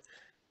mind. I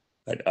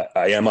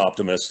am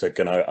optimistic,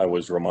 and I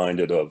was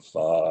reminded of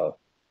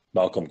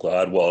Malcolm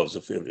Gladwell,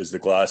 is the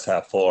glass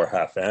half full or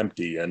half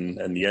empty?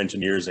 And the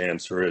engineer's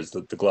answer is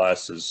that the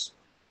glass is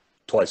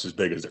twice as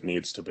big as it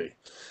needs to be.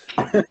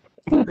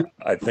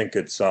 I think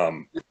it's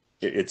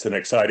an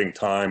exciting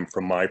time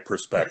from my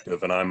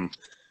perspective, and I'm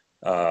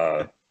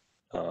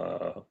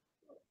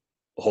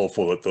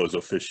hopeful that those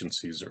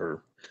efficiencies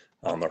are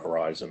on the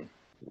horizon.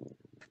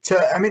 So,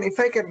 I mean, if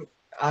I can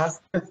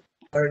ask,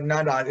 or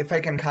not ask, if I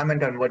can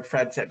comment on what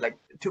Fred said, like,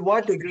 to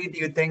what degree do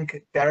you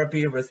think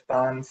therapy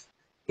response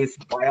is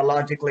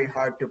biologically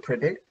hard to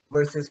predict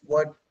versus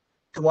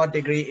to what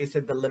degree is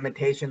it the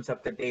limitations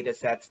of the data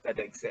sets that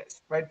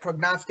exist, right?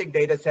 Prognostic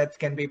data sets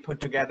can be put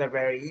together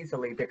very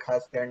easily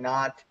because they're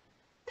not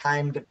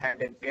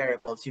time-dependent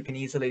variables. You can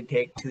easily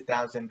take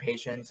 2,000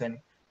 patients, and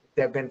if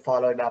they've been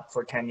followed up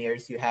for 10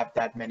 years, you have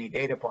that many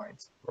data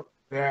points.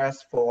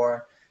 Whereas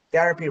for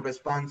therapy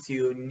response,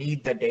 you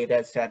need the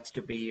data sets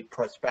to be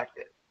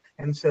prospective.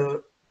 And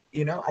so,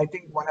 you know, I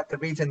think one of the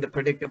reasons the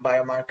predictive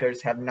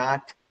biomarkers have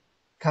not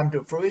come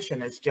to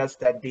fruition is just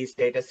that these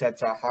data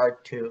sets are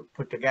hard to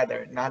put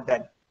together, not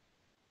that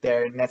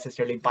they're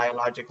necessarily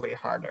biologically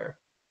harder.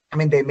 I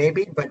mean, they may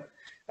be, but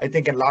I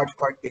think in large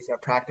part, these are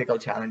practical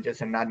challenges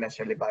and not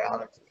necessarily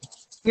biology.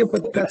 Yeah,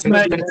 but that's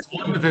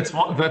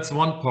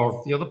one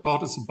part. The other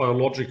part is a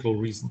biological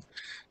reason.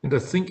 And I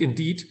think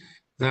indeed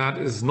that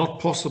is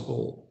not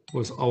possible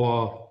with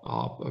our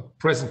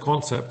present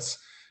concepts.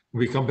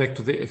 We come back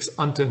to the ex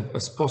ante and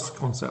ex post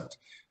concept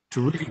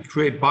to really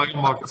create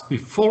biomarkers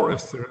before a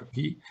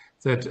therapy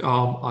that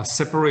are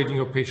separating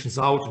your patients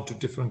out into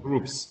different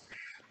groups.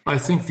 I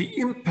think the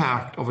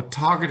impact of a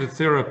targeted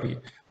therapy,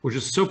 which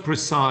is so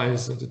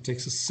precise that it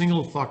takes a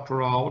single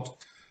factor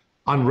out,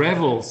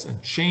 unravels and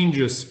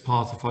changes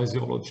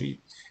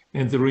pathophysiology,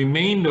 and the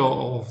remainder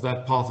of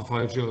that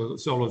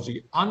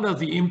pathophysiology under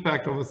the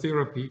impact of a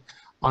therapy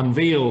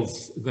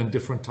unveils then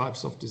different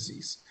types of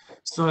disease.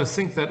 So I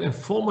think that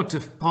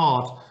informative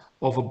part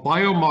of a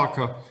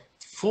biomarker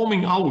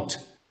forming out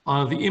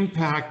the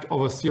impact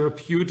of a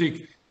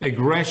therapeutic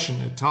aggression,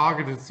 a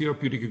targeted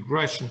therapeutic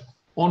aggression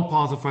on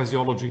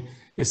pathophysiology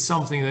is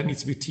something that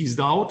needs to be teased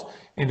out,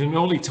 and an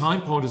early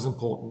time point is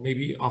important,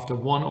 maybe after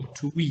 1 or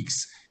 2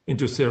 weeks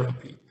into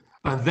therapy.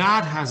 And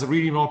that has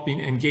really not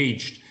been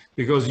engaged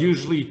because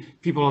usually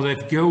people are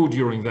let go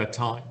during that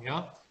time,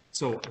 yeah?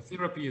 So a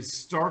therapy is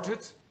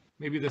started,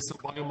 maybe there's some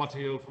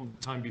biomaterial from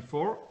the time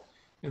before,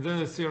 and then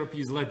the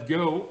therapy is let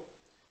go,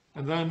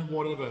 and then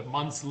whatever,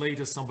 months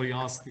later, somebody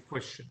asks the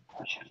question.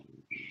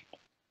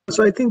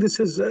 So I think this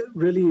is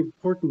really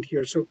important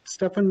here. So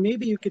Stefan,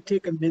 maybe you could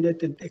take a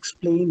minute and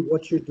explain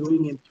what you're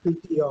doing in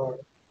 3TR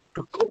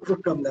to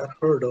overcome that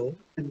hurdle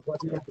and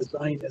what your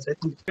design is. I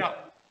think. Yeah.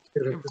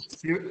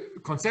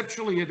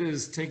 Conceptually, it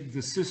is take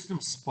the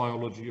systems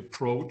biology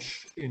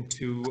approach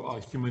into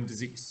human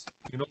disease.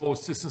 You know,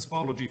 systems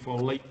biology for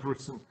a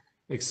layperson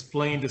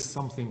explained as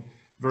something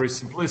very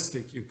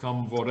simplistic. You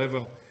come,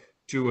 whatever,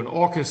 to an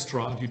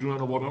orchestra, and you do not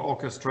know what an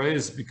orchestra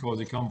is because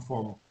you come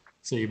from,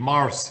 say,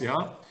 Mars,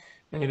 yeah?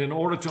 And in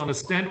order to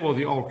understand what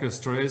the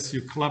orchestra is,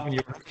 you clap in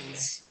your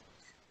hands,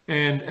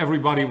 and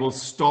everybody will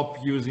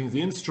stop using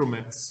the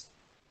instruments.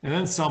 and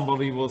then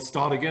somebody will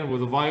start again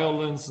with the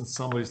violins, and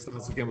somebody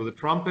starts again with the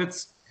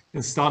trumpets,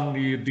 and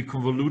suddenly you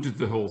deconvoluted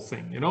the whole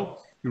thing, you know?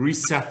 You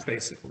reset,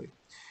 basically.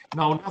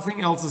 Now,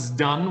 nothing else is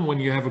done when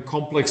you have a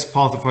complex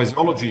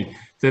pathophysiology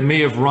that may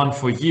have run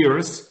for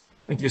years,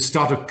 and you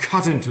start to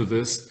cut into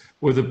this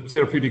with a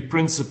therapeutic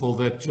principle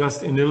that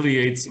just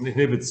annihilates and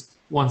inhibits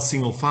one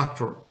single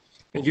factor.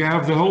 And you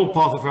have the whole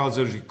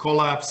pathophysiology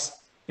collapse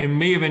and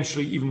may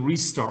eventually even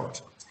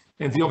restart.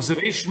 And the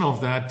observation of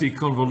that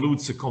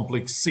deconvolutes a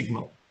complex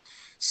signal.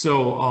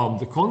 So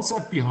the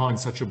concept behind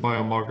such a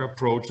biomarker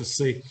approach is,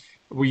 say,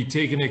 we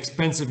take an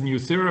expensive new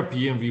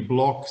therapy and we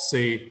block,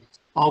 say,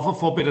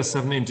 alpha-4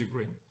 beta-7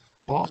 integrin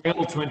or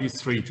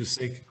IL-23 to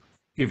say,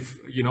 give,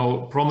 you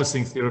know,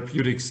 promising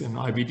therapeutics in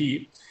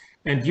IBD.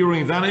 And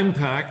during that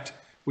impact,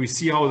 we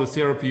see how the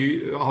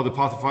therapy, how the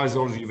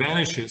pathophysiology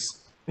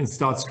vanishes and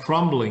starts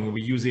crumbling.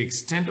 We use the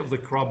extent of the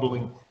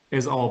crumbling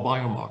as our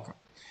biomarker.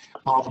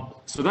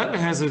 So that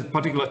has a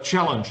particular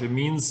challenge. It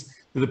means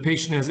that the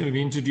patient has been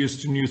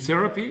introduced to new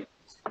therapy.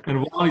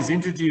 And while he's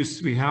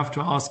introduced, we have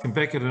to ask him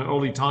back at an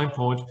early time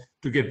point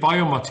to get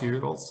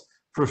biomaterials,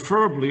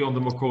 preferably on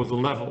the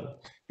mucosal level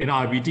in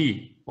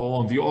IBD or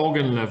on the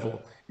organ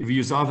level if we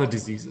use other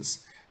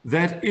diseases.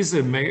 That is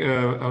an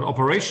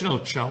operational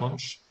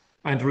challenge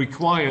and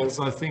requires,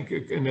 I think,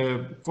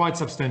 a quite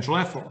substantial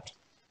effort.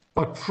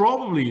 But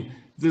probably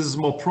this is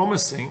more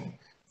promising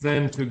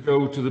than to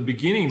go to the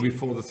beginning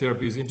before the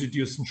therapy is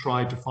introduced and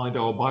try to find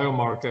our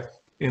biomarker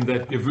in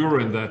that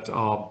in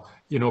that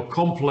you know,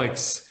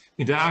 complex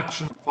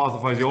interaction of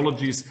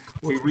pathophysiologies.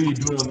 We really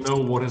do not know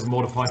what has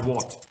modified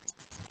what.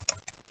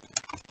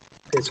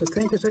 Okay, so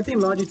thank you. So I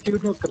think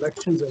longitudinal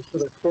collections are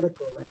sort of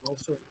critical, and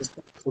also in this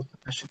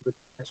discussion with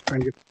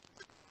trying to.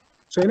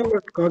 So I know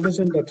we're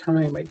cognizant of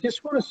time. I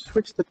just want to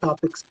switch the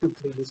topics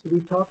completely. So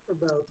we talked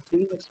about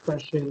gene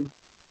expression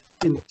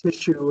in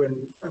tissue,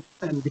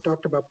 and we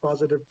talked about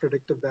positive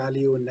predictive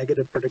value and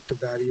negative predictive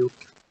value,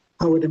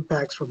 how it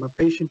impacts from a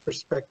patient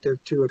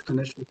perspective to a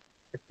clinician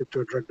perspective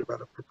to a drug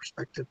developer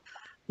perspective.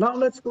 Now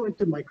let's go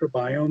into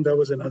microbiome. That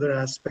was another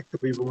aspect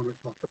that we want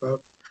to talk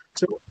about.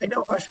 So I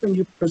know, Ashwin,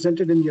 you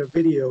presented in your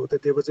video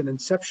that there was an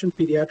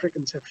pediatric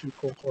inception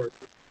cohort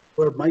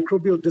where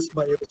microbial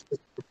dysbiosis,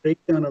 the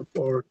breakdown of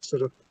or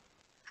sort of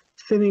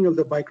thinning of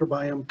the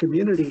microbiome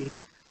community,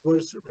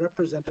 was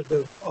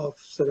representative of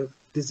sort of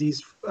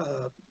disease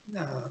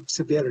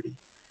severity.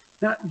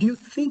 Now, do you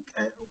think,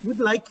 I would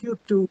like you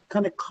to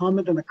kind of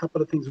comment on a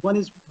couple of things. One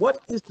is,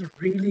 what is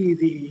really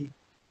the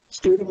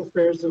state of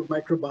affairs of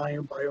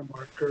microbiome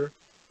biomarker,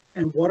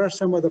 and what are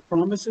some of the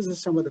promises and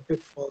some of the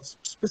pitfalls?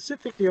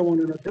 Specifically, I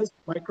want to know, does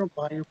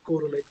microbiome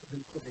correlate with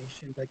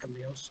inflammation like a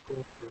Mayo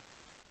score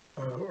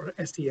or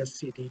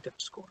SES-CD type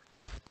score?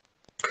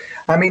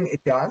 I mean,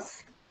 it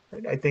does.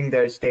 I think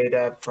there's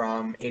data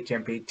from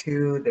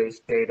HMP2,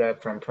 there's data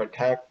from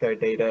PROTECT, there's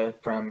data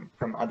from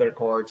other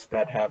cohorts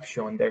that have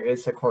shown there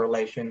is a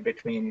correlation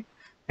between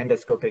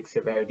endoscopic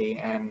severity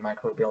and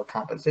microbial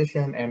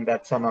composition, and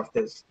that some of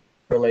this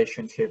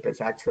relationship is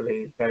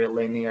actually very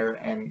linear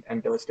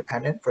and dose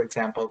dependent. For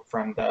example,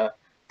 from the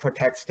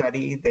PROTECT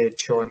study, they'd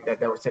shown that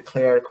there was a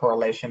clear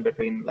correlation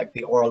between like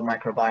the oral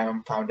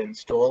microbiome found in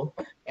stool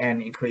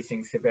and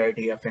increasing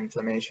severity of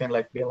inflammation.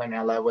 Like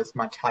Villanella was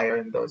much higher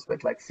in those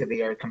with like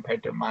severe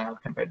compared to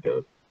mild compared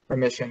to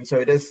remission. So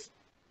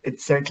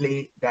it's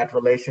certainly that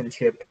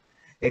relationship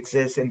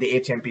exists in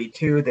the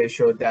HMP2. They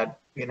showed that,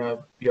 you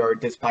know, your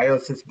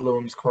dysbiosis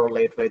blooms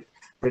correlate with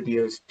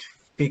reduced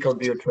fecal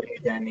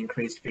butyrate and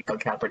increased fecal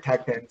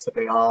calprotectin. So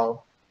they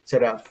all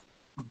sort of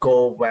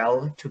go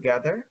well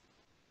together.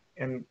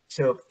 And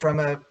so from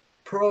a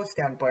pro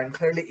standpoint,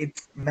 clearly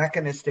it's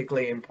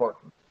mechanistically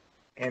important.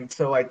 And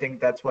so I think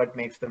that's what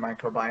makes the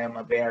microbiome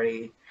a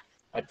very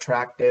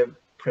attractive,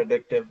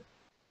 predictive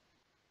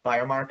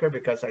biomarker,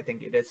 because I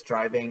think it is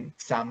driving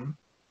some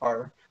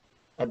or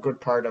a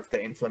good part of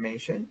the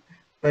inflammation.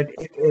 But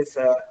it is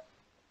a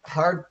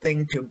hard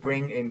thing to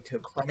bring into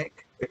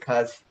clinic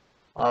because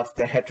of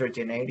the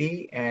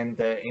heterogeneity and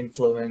the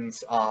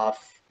influence of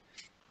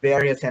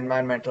various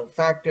environmental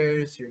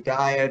factors. Your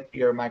diet,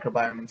 your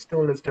microbiome in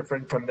stool is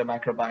different from the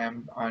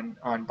microbiome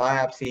on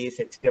biopsies.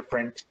 It's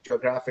different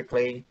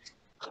geographically.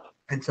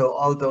 And so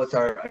all those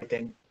are, I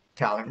think,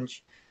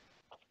 challenge.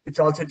 It's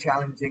also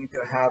challenging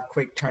to have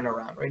quick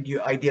turnaround, right?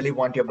 You ideally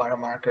want your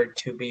biomarker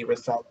to be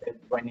resulted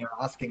when you're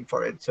asking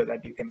for it so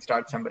that you can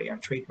start somebody on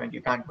treatment.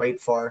 You can't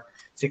wait for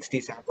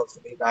 60 samples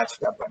to be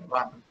batched up and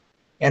run.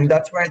 And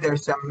that's where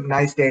there's some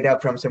nice data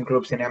from some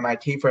groups in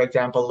MIT, for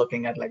example,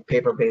 looking at like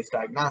paper-based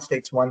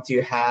diagnostics. Once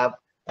you have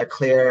a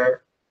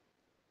clear,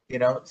 you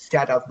know,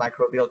 set of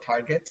microbial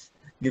targets,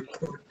 you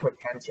could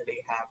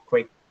potentially have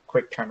quick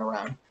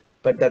turnaround.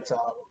 But that's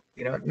all,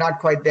 you know, not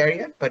quite there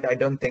yet, but I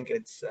don't think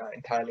it's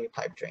entirely a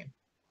pipe dream.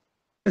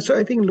 So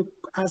I think, look,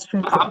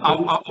 Ashwin,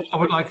 I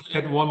would like to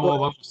add one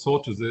more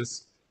thought to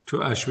this, to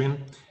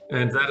Ashwin,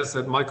 and that is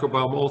that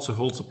microbiome also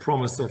holds a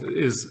promise that it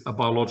is a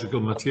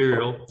biological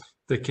material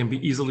that can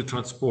be easily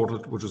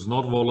transported, which is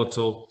not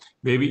volatile.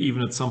 Maybe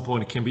even at some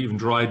point it can be even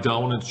dried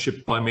down and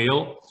shipped by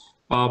mail.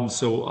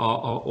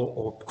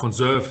 or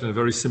conserved in a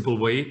very simple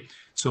way.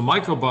 So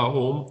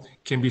microbiome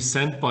can be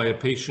sent by a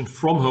patient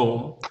from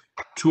home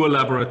to a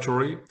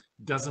laboratory.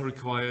 It doesn't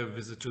require a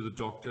visit to the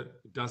doctor.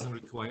 It doesn't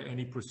require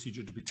any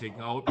procedure to be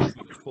taken out because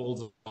it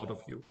falls out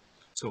of you.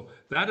 So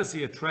that is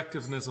the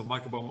attractiveness of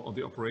microbiome on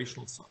the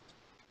operational side.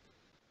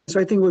 So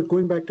I think we're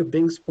going back to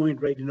Bing's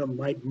point, right? You know,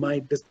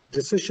 my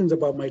decisions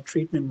about my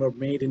treatment were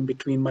made in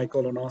between my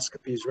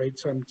colonoscopies, right?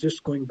 So I'm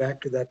just going back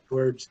to that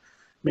words.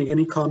 Make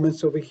any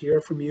comments over here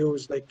from you?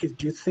 Is like, do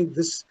you think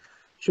this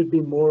should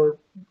be more?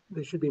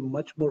 There should be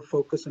much more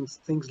focus on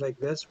things like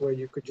this, where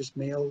you could just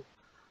mail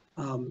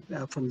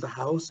from the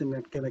house and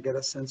then kind of get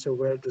a sense of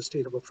where the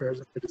state of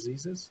affairs of the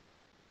disease is?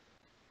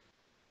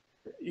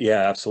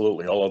 Yeah,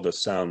 absolutely. All of this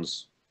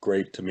sounds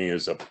great to me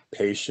as a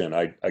patient.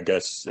 I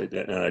guess,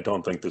 and I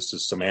don't think this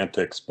is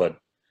semantics, but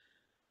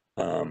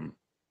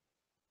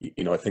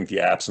you know, I think the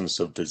absence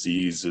of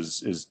disease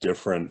is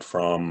different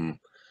from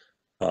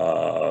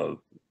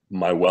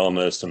my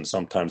wellness, and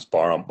sometimes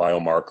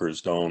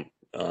biomarkers don't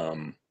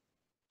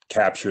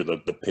capture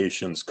the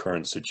patient's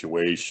current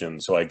situation.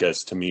 So I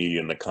guess to me,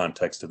 in the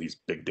context of these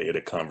big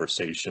data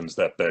conversations,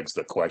 that begs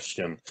the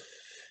question: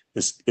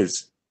 is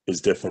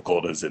as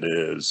difficult as it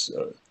is,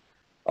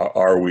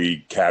 are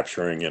we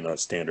capturing in a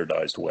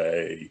standardized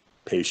way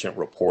patient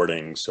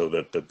reporting so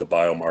that the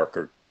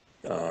biomarker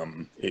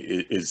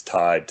is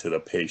tied to the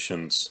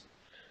patient's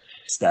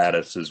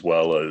status, as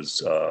well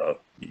as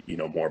you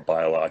know, more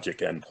biologic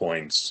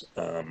endpoints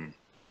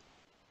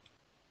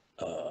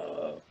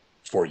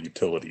for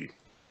utility?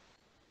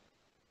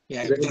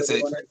 Yeah,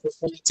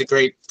 it's a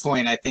great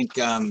point. I think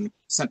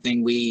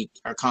something we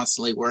are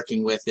constantly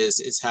working with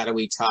is how do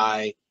we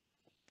tie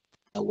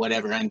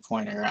whatever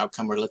endpoint or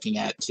outcome we're looking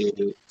at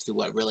to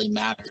what really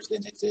matters,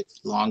 and is it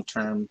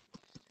long-term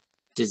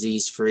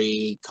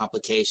disease-free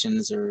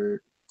complications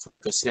or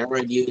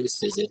corticosteroid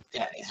use? Is it,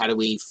 how do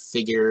we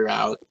figure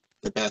out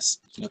the best,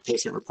 you know,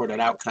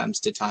 patient-reported outcomes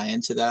to tie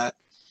into that?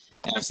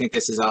 And I think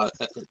this is going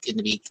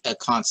to be a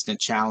constant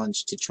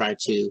challenge to try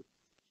to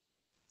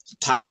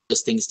tie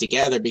those things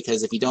together,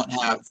 because if you don't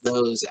have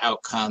those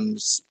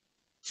outcomes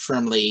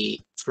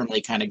firmly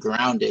kind of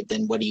grounded,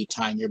 then what are you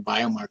tying your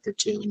biomarker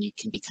to? And you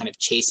can be kind of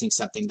chasing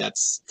something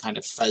that's kind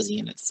of fuzzy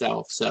in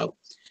itself. So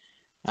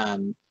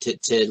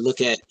to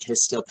look at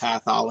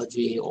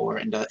histopathology or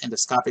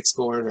endoscopic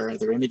score or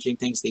other imaging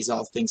things, these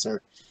all things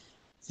are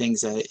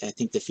things I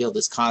think the field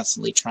is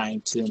constantly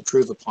trying to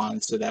improve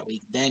upon, so that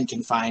we then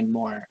can find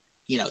more,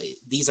 you know,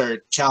 these are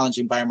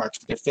challenging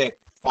biomarkers to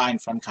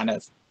find from kind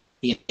of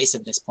the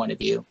invasiveness point of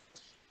view.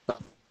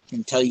 But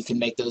until you can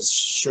make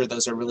sure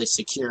those are really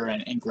secure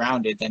and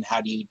grounded, then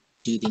how do you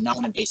do the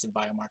non-invasive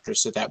biomarkers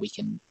so that we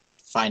can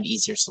find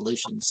easier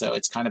solutions? So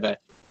it's kind of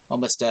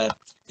almost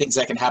things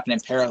that can happen in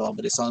parallel,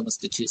 but it's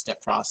almost a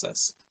two-step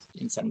process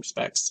in some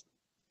respects.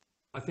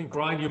 I think,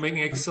 Brian, you make an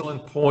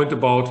excellent point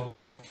about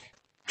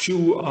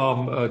two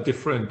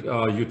different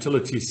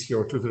utilities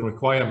here, two different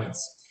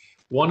requirements.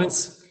 One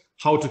is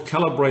how to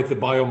calibrate the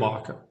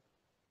biomarker.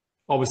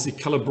 Obviously,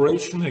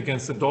 calibration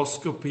against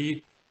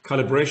endoscopy,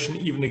 calibration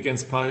even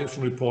against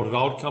patient-reported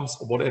outcomes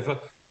or whatever,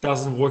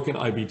 doesn't work in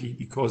IBD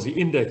because the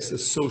index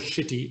is so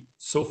shitty,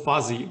 so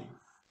fuzzy,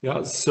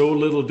 yeah, so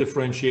little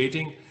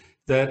differentiating,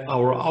 that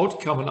our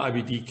outcome in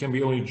IBD can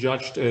be only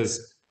judged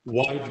as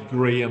white,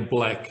 gray, and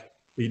black.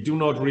 We do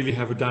not really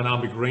have a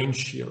dynamic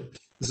range here.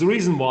 There's a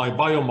reason why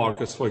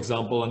biomarkers, for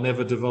example, are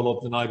never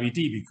developed in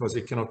IBD, because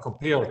they cannot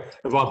compare.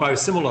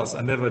 Biosimilars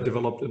are never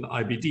developed in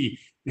IBD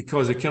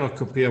because they cannot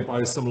compare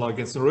biosimilar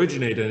against an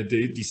originator in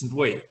a decent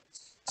way.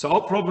 So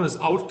our problem is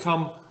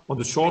outcome on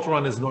the short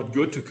run is not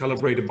good to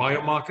calibrate a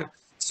biomarker.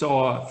 So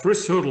our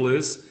first hurdle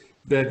is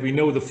that we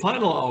know the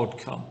final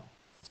outcome,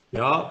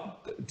 yeah,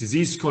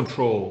 disease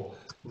control,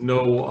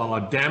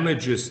 no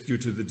damages due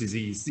to the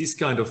disease, these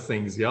kind of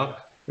things, yeah,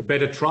 a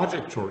better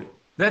trajectory,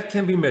 that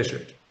can be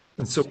measured.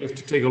 And so we have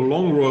to take a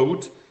long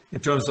road in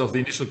terms of the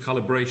initial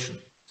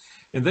calibration.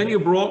 And then you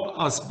brought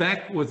us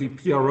back with the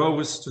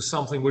PROs to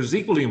something which is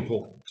equally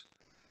important.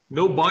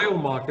 No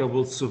biomarker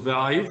will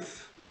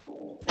survive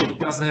if it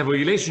doesn't have a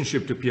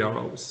relationship to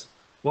PROs.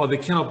 While they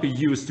cannot be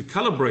used to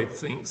calibrate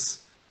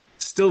things,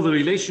 still the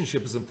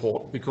relationship is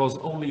important, because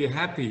only a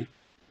happy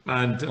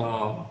and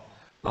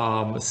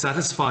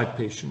satisfied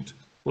patient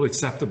will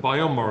accept a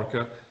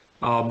biomarker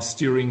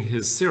steering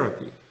his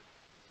therapy.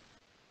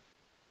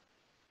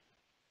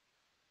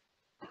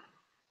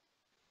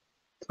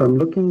 I'm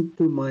looking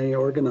to my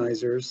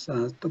organizers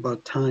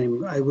about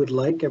time. I would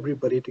like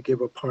everybody to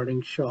give a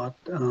parting shot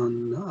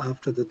on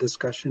after the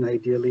discussion.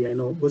 Ideally, I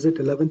know, was it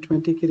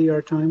 11:20 Kitty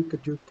our time?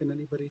 Can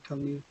anybody tell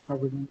me how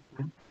we're going to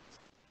time?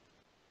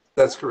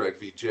 That's correct,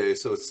 VJ.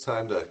 So it's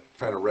time to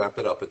kind of wrap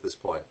it up at this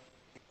point.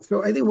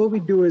 So I think what we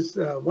do is,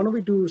 why don't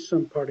we do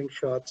some parting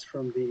shots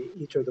from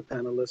each of the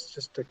panelists,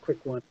 just a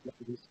quick one,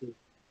 you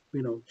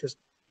know, just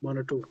one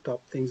or two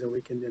top things, and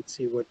we can then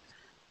see what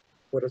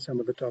are some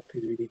of the top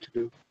things we need to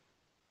do.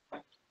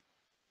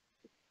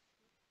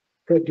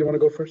 Fred, do you want to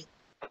go first?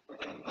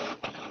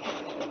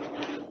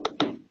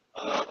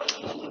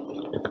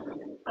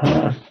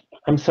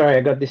 I'm sorry,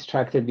 I got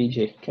distracted,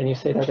 Vijay. Can you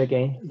say that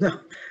again? No.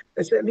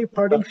 Is there any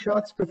parting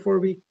shots before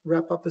we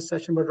wrap up the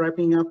session? We're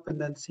wrapping up and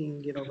then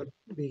seeing, what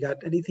we got.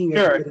 Anything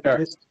Sure.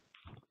 missed?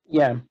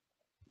 Yeah.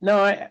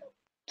 No,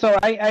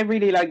 I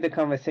really like the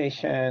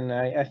conversation.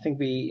 I think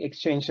we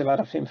exchanged a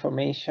lot of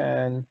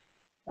information.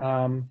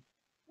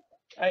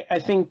 I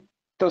think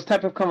those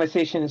type of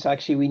conversations,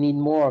 actually, we need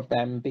more of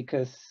them,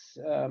 because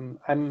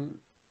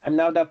I'm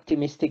not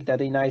optimistic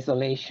that in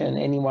isolation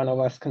any one of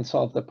us can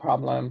solve the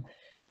problem,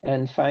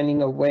 and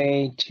finding a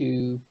way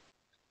to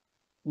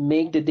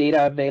make the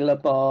data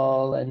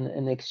available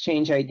and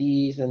exchange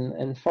ideas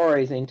and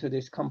forays into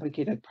this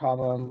complicated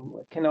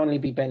problem can only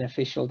be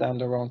beneficial down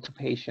the road to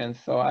patients.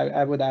 So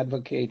I would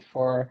advocate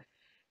for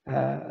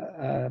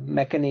a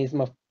mechanism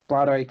of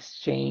broader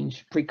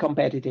exchange,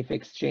 pre-competitive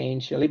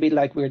exchange, a little bit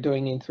like we're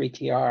doing in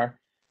 3TR.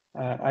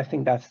 I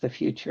think that's the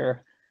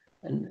future,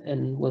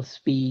 and will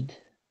speed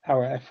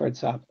our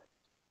efforts up.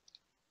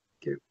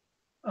 Thank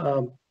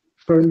you.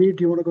 Burnley,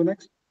 do you want to go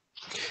next?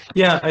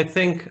 Yeah, I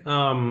think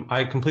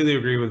I completely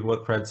agree with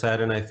what Fred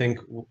said, and I think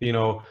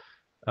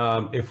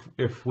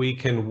if we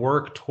can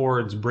work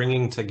towards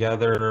bringing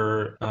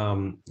together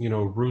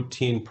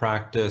routine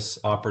practice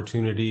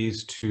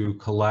opportunities to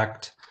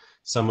collect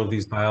some of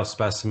these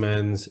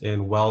biospecimens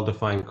in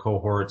well-defined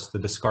cohorts, the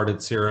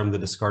discarded serum, the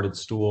discarded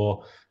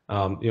stool,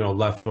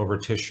 leftover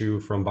tissue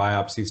from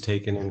biopsies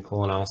taken in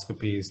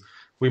colonoscopies,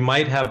 we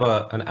might have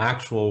an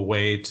actual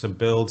way to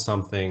build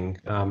something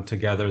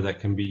together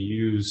that can be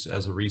used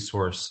as a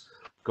resource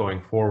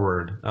going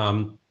forward.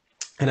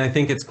 And I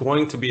think it's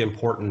going to be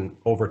important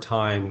over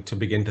time to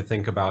begin to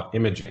think about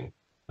imaging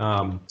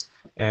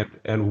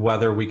and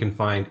whether we can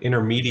find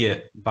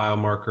intermediate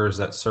biomarkers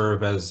that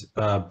serve as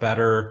a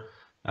better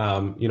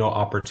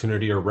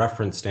opportunity or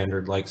reference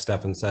standard, like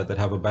Stefan said, that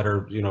have a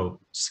better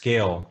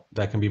scale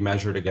that can be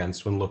measured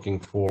against when looking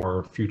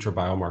for future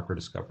biomarker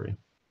discovery.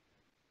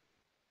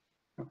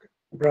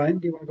 Brian,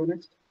 do you want to go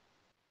next?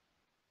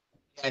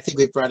 I think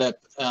we've brought up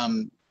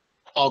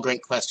all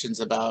great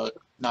questions about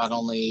not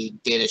only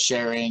data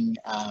sharing,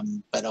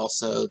 but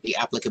also the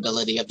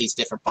applicability of these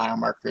different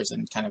biomarkers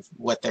and kind of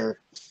what their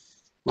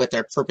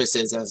purpose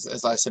is.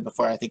 As I said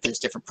before, I think there's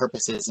different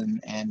purposes,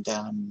 and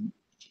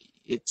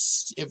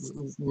it's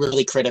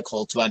really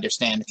critical to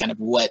understand kind of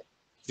what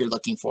you're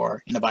looking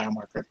for in a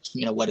biomarker.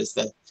 What is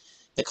the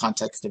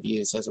context of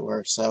use, as it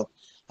were. So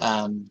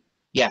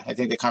yeah, I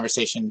think the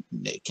conversation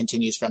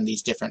continues from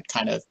these different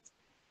kind of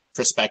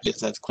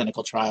perspectives of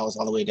clinical trials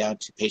all the way down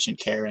to patient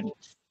care, and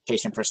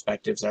patient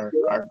perspectives are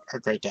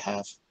great to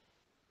have.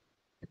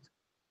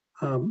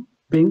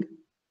 Bing?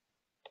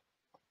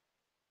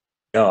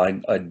 Yeah,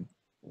 I'd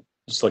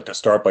just like to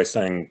start by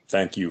saying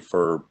thank you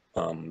for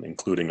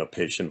including a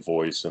patient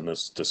voice in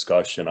this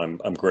discussion.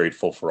 I'm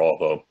grateful for all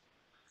the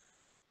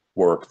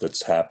work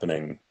that's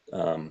happening.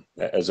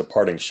 As a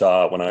parting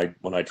shot,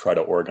 when I try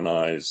to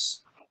organize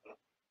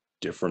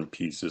different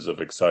pieces of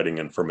exciting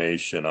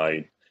information,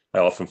 I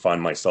often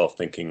find myself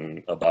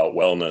thinking about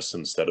wellness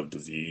instead of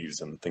disease,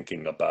 and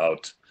thinking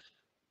about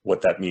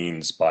what that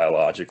means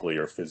biologically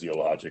or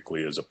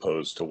physiologically, as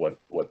opposed to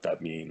what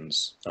that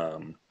means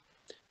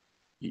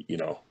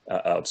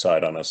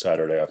outside on a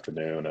Saturday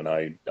afternoon. And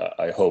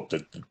I hope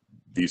that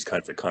these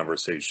kinds of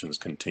conversations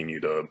continue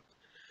to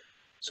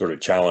sort of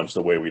challenge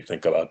the way we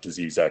think about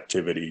disease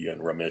activity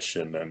and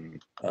remission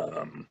and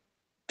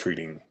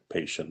treating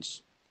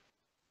patients.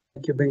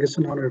 Thank you, Bing. It's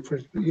an honor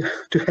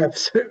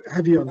to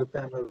have you on the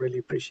panel. Really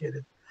appreciate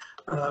it.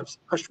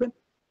 Ashwin?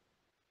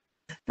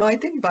 No, I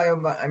think I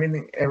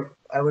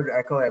would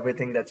echo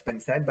everything that's been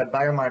said, but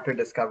biomarker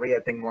discovery, I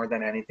think more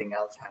than anything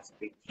else, has to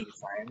be team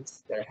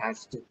science. There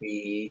has to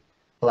be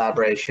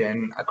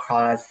collaboration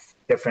across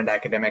different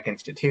academic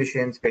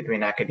institutions,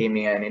 between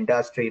academia and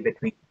industry,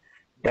 between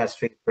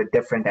industry with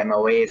different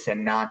MOAs,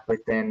 and not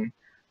within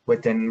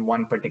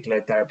one particular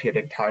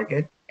therapeutic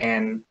target.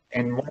 And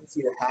once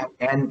you have,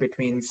 and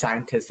between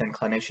scientists and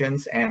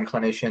clinicians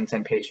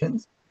and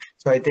patients.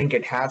 So I think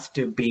it has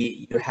to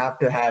be, you have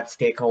to have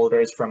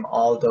stakeholders from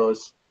all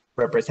those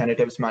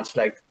representatives, much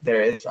like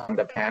there is on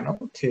the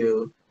panel,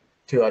 to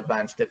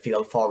advance the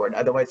field forward.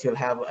 Otherwise, you'll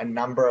have a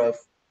number of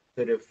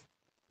sort of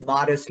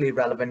modestly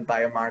relevant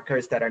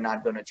biomarkers that are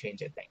not going to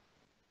change a thing.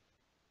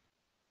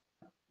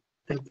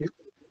 Thank you.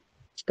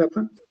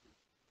 Stefan?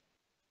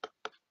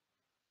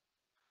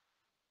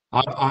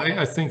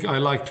 I think I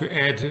like to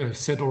add,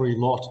 said already a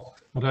lot,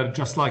 but I'd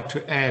just like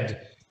to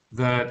add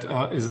that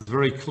it's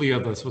very clear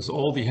that with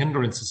all the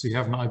hindrances we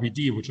have in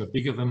IBD, which are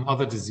bigger than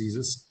other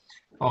diseases,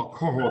 our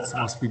cohorts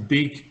must be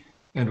big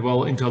and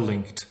well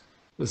interlinked.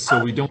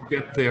 So we don't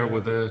get there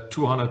with a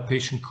 200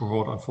 patient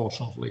cohort,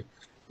 unfortunately.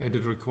 And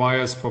it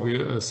requires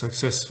probably a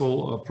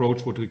successful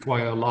approach would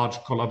require a large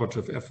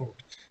collaborative effort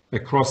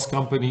across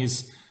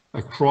companies,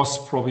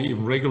 across probably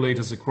even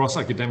regulators, across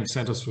academic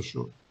centers for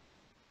sure.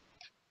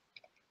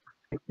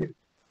 Thank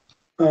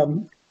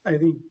you. I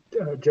think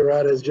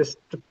Gerard has just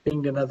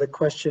pinged another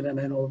question, and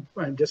I know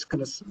I'm just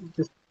going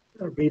to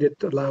read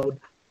it aloud.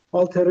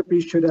 All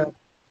therapies should have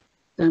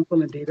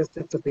sample and data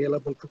sets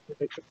available to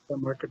predict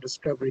biomarker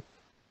discovery.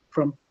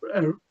 from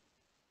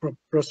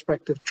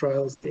prospective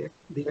trials. The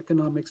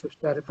economics of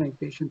stratifying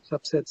patient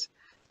subsets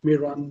may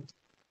run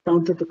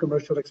counter to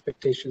commercial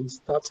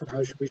expectations. Thoughts on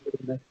how should we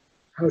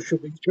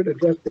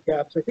address the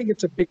gaps? I think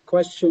it's a big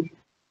question.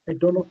 I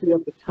don't know if we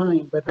have the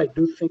time, but I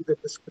do think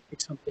that this could be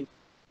something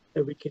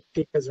that we could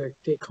take as a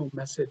take-home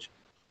message.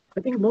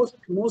 I think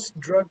most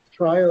drug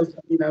trials, I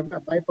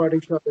mean, my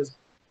parting shot is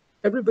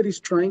everybody's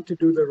trying to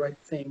do the right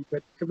thing,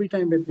 but every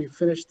time that we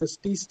finish this,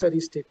 these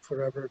studies take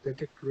forever. They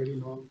take really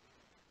long,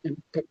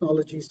 and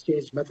technologies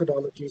change,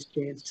 methodologies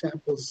change,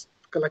 samples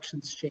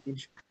collections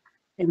change,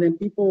 and then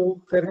people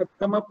that have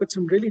come up with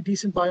some really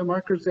decent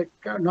biomarkers that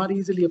are not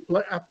easily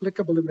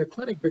applicable in the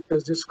clinic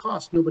because there's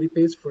cost. Nobody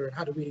pays for it.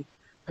 How do we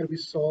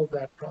solve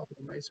that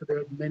problem, right? So there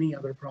are many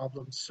other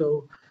problems.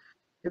 So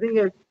I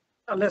think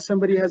unless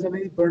somebody has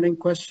any burning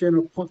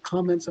question or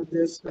comments on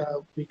this,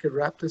 we could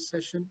wrap this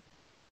session.